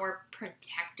lot more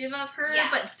protective of her,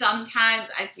 but sometimes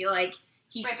I feel like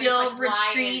he still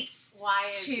retreats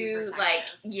to, like,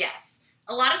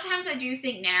 a lot of times I do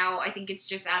think now, I think it's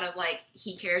just out of, like,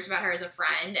 he cares about her as a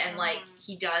friend, and, like,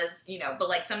 he does, you know, but,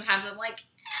 like, sometimes I'm like,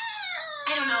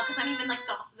 I don't know, because I'm even, like,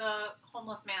 the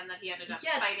homeless man that he ended up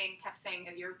fighting kept saying,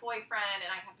 your boyfriend,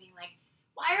 and I kept being like,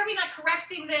 why are we not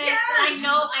correcting this? Yes! I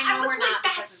know we're like, not,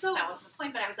 that's so... that wasn't the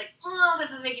point, but I was like, oh, this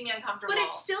is making me uncomfortable. But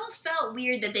it still felt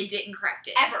weird that they didn't correct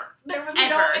it. Ever. There was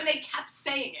no, and they kept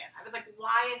saying it. I was like,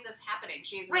 why is this happening?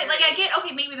 She's right, like, I get,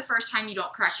 okay, maybe the first time you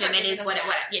don't correct him, it is what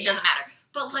it doesn't matter.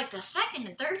 But, like, the second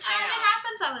and third time it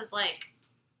happens, I was like...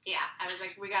 Yeah, I was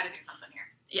like, we gotta do something here.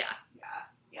 Yeah.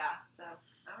 So,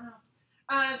 I don't know.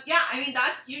 I mean,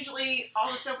 that's usually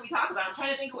all the stuff we talk about. I'm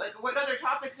trying to think, what other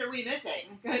topics are we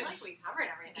missing? I feel like we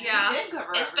covered everything. Yeah. We did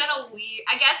cover It's been a weird...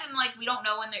 I guess, and, like, we don't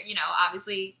know when they're, you know,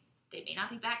 obviously, they may not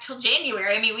be back till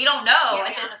January. I mean, we don't know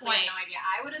at this point. No idea.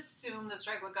 I would assume the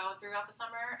strike would go throughout the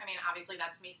summer. I mean, obviously,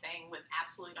 that's me saying with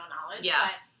absolutely no knowledge. Yeah.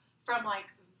 But from,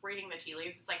 like, reading the tea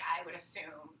leaves, it's like, I would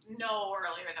assume no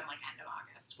earlier than, like, end of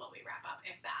August will we wrap up,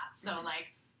 if that. So,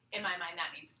 like, in my mind,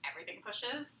 that means everything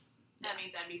pushes. That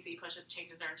means NBC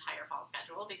changes their entire fall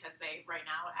schedule because they, right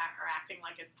now, are acting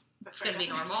like it's going to be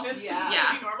normal. It's going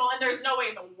to be normal, and there's no way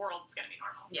in the world it's going to be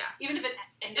normal. Yeah. Even if it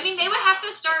ended I mean, they would have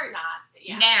to start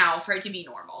now for it to be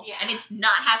normal. Yeah. And it's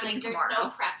not happening there's tomorrow. no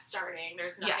prep starting.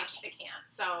 There's nothing. They can't.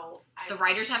 So the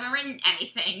writers haven't written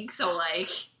anything, so, like,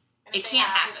 it can't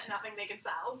happen. It's nothing they can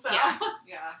sell. So.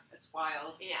 Yeah, it's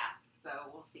wild. Yeah. So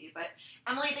we'll see. But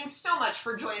Emily, thanks so much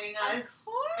for joining us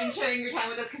and sharing your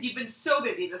time with us because you've been so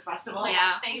busy this festival.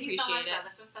 Thank you so much.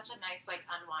 This was such a nice, like,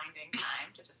 unwinding time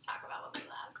to just talk about what we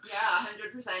love. Yeah,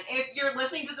 100%. If you're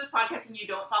listening to this podcast and you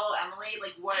don't follow Emily,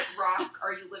 like, what rock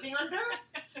are you living under?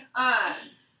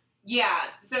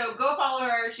 So go follow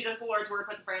her. She does full Lord's work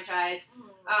with the franchise.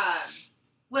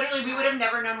 Literally, we would have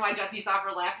never known why Jesse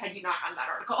Soffer left had you not gotten that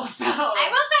article. So I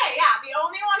will say, the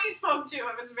only one he spoke to,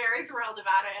 I was very thrilled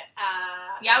about it.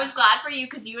 I was glad for you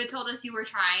because you had told us you were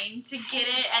trying to get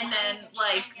it, and then,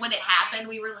 like, when it happened,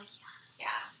 we were like,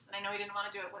 yes. Yeah, and I know he didn't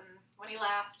want to do it when he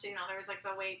left. You know, there was, like,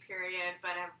 the wait period,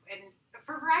 but and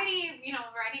for Variety, you know,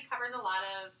 Variety covers a lot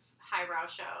of highbrow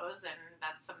shows, and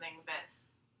that's something that.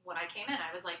 When I came in,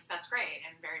 I was like, that's great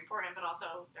and very important, but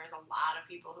also there's a lot of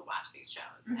people who watch these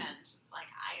shows, and, like,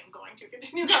 I am going to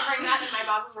continue covering that, and my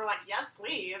bosses were like, yes,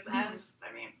 please, and, I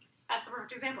mean, that's the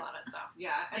perfect example of it, so.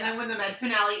 Yeah, and then when the Med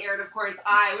finale aired, of course,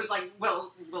 I was like,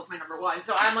 Will's my number one,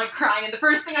 so I'm, like, crying, and the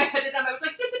first thing I said to them, I was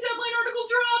like, did the Deadline article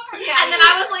drop? Yeah, and then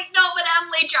I was like, no, but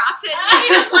Emily dropped it, and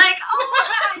she was like, oh.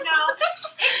 I know.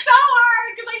 It's so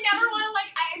hard, because I never want to,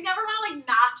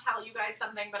 not tell you guys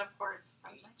something, but of course,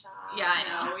 that's my job. Yeah, I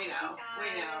know. We know. We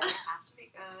have to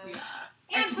be good.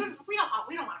 Yeah. And we don't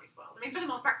want to and for the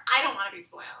most part, I don't want to be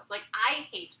spoiled. Like, I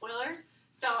hate spoilers.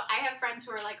 So I have friends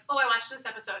who are like, oh, I watched this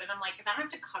episode, and I'm like, if I don't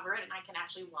have to cover it and I can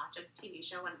actually watch a TV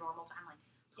show in normal time, I'm like,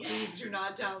 please do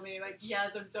not tell me. Like,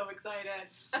 yes, I'm so excited.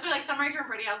 That's why, like, Summer I Turned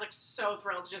Pretty, I was, like, so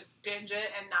thrilled to just binge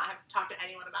it and not have to talk to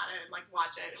anyone about it and, like,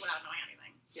 watch it without knowing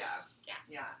anything.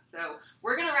 Yeah. So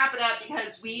we're going to wrap it up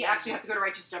because we actually have to go to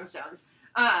Righteous Gemstones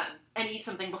and eat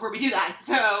something before we do that.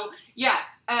 So, yeah.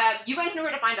 You guys know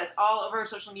where to find us all over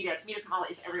social media. It's Meet Us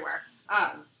Molly's everywhere.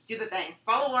 Do the thing.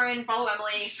 Follow Lauren. Follow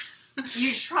Emily.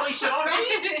 You probably should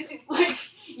already. Like,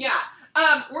 yeah.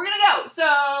 We're gonna go.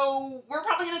 So we're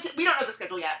probably gonna. We don't know the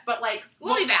schedule yet, but like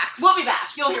We'll be back. We'll be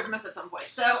back. You'll hear from us at some point.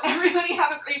 So everybody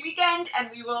have a great weekend, and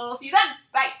we will see you then.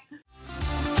 Bye.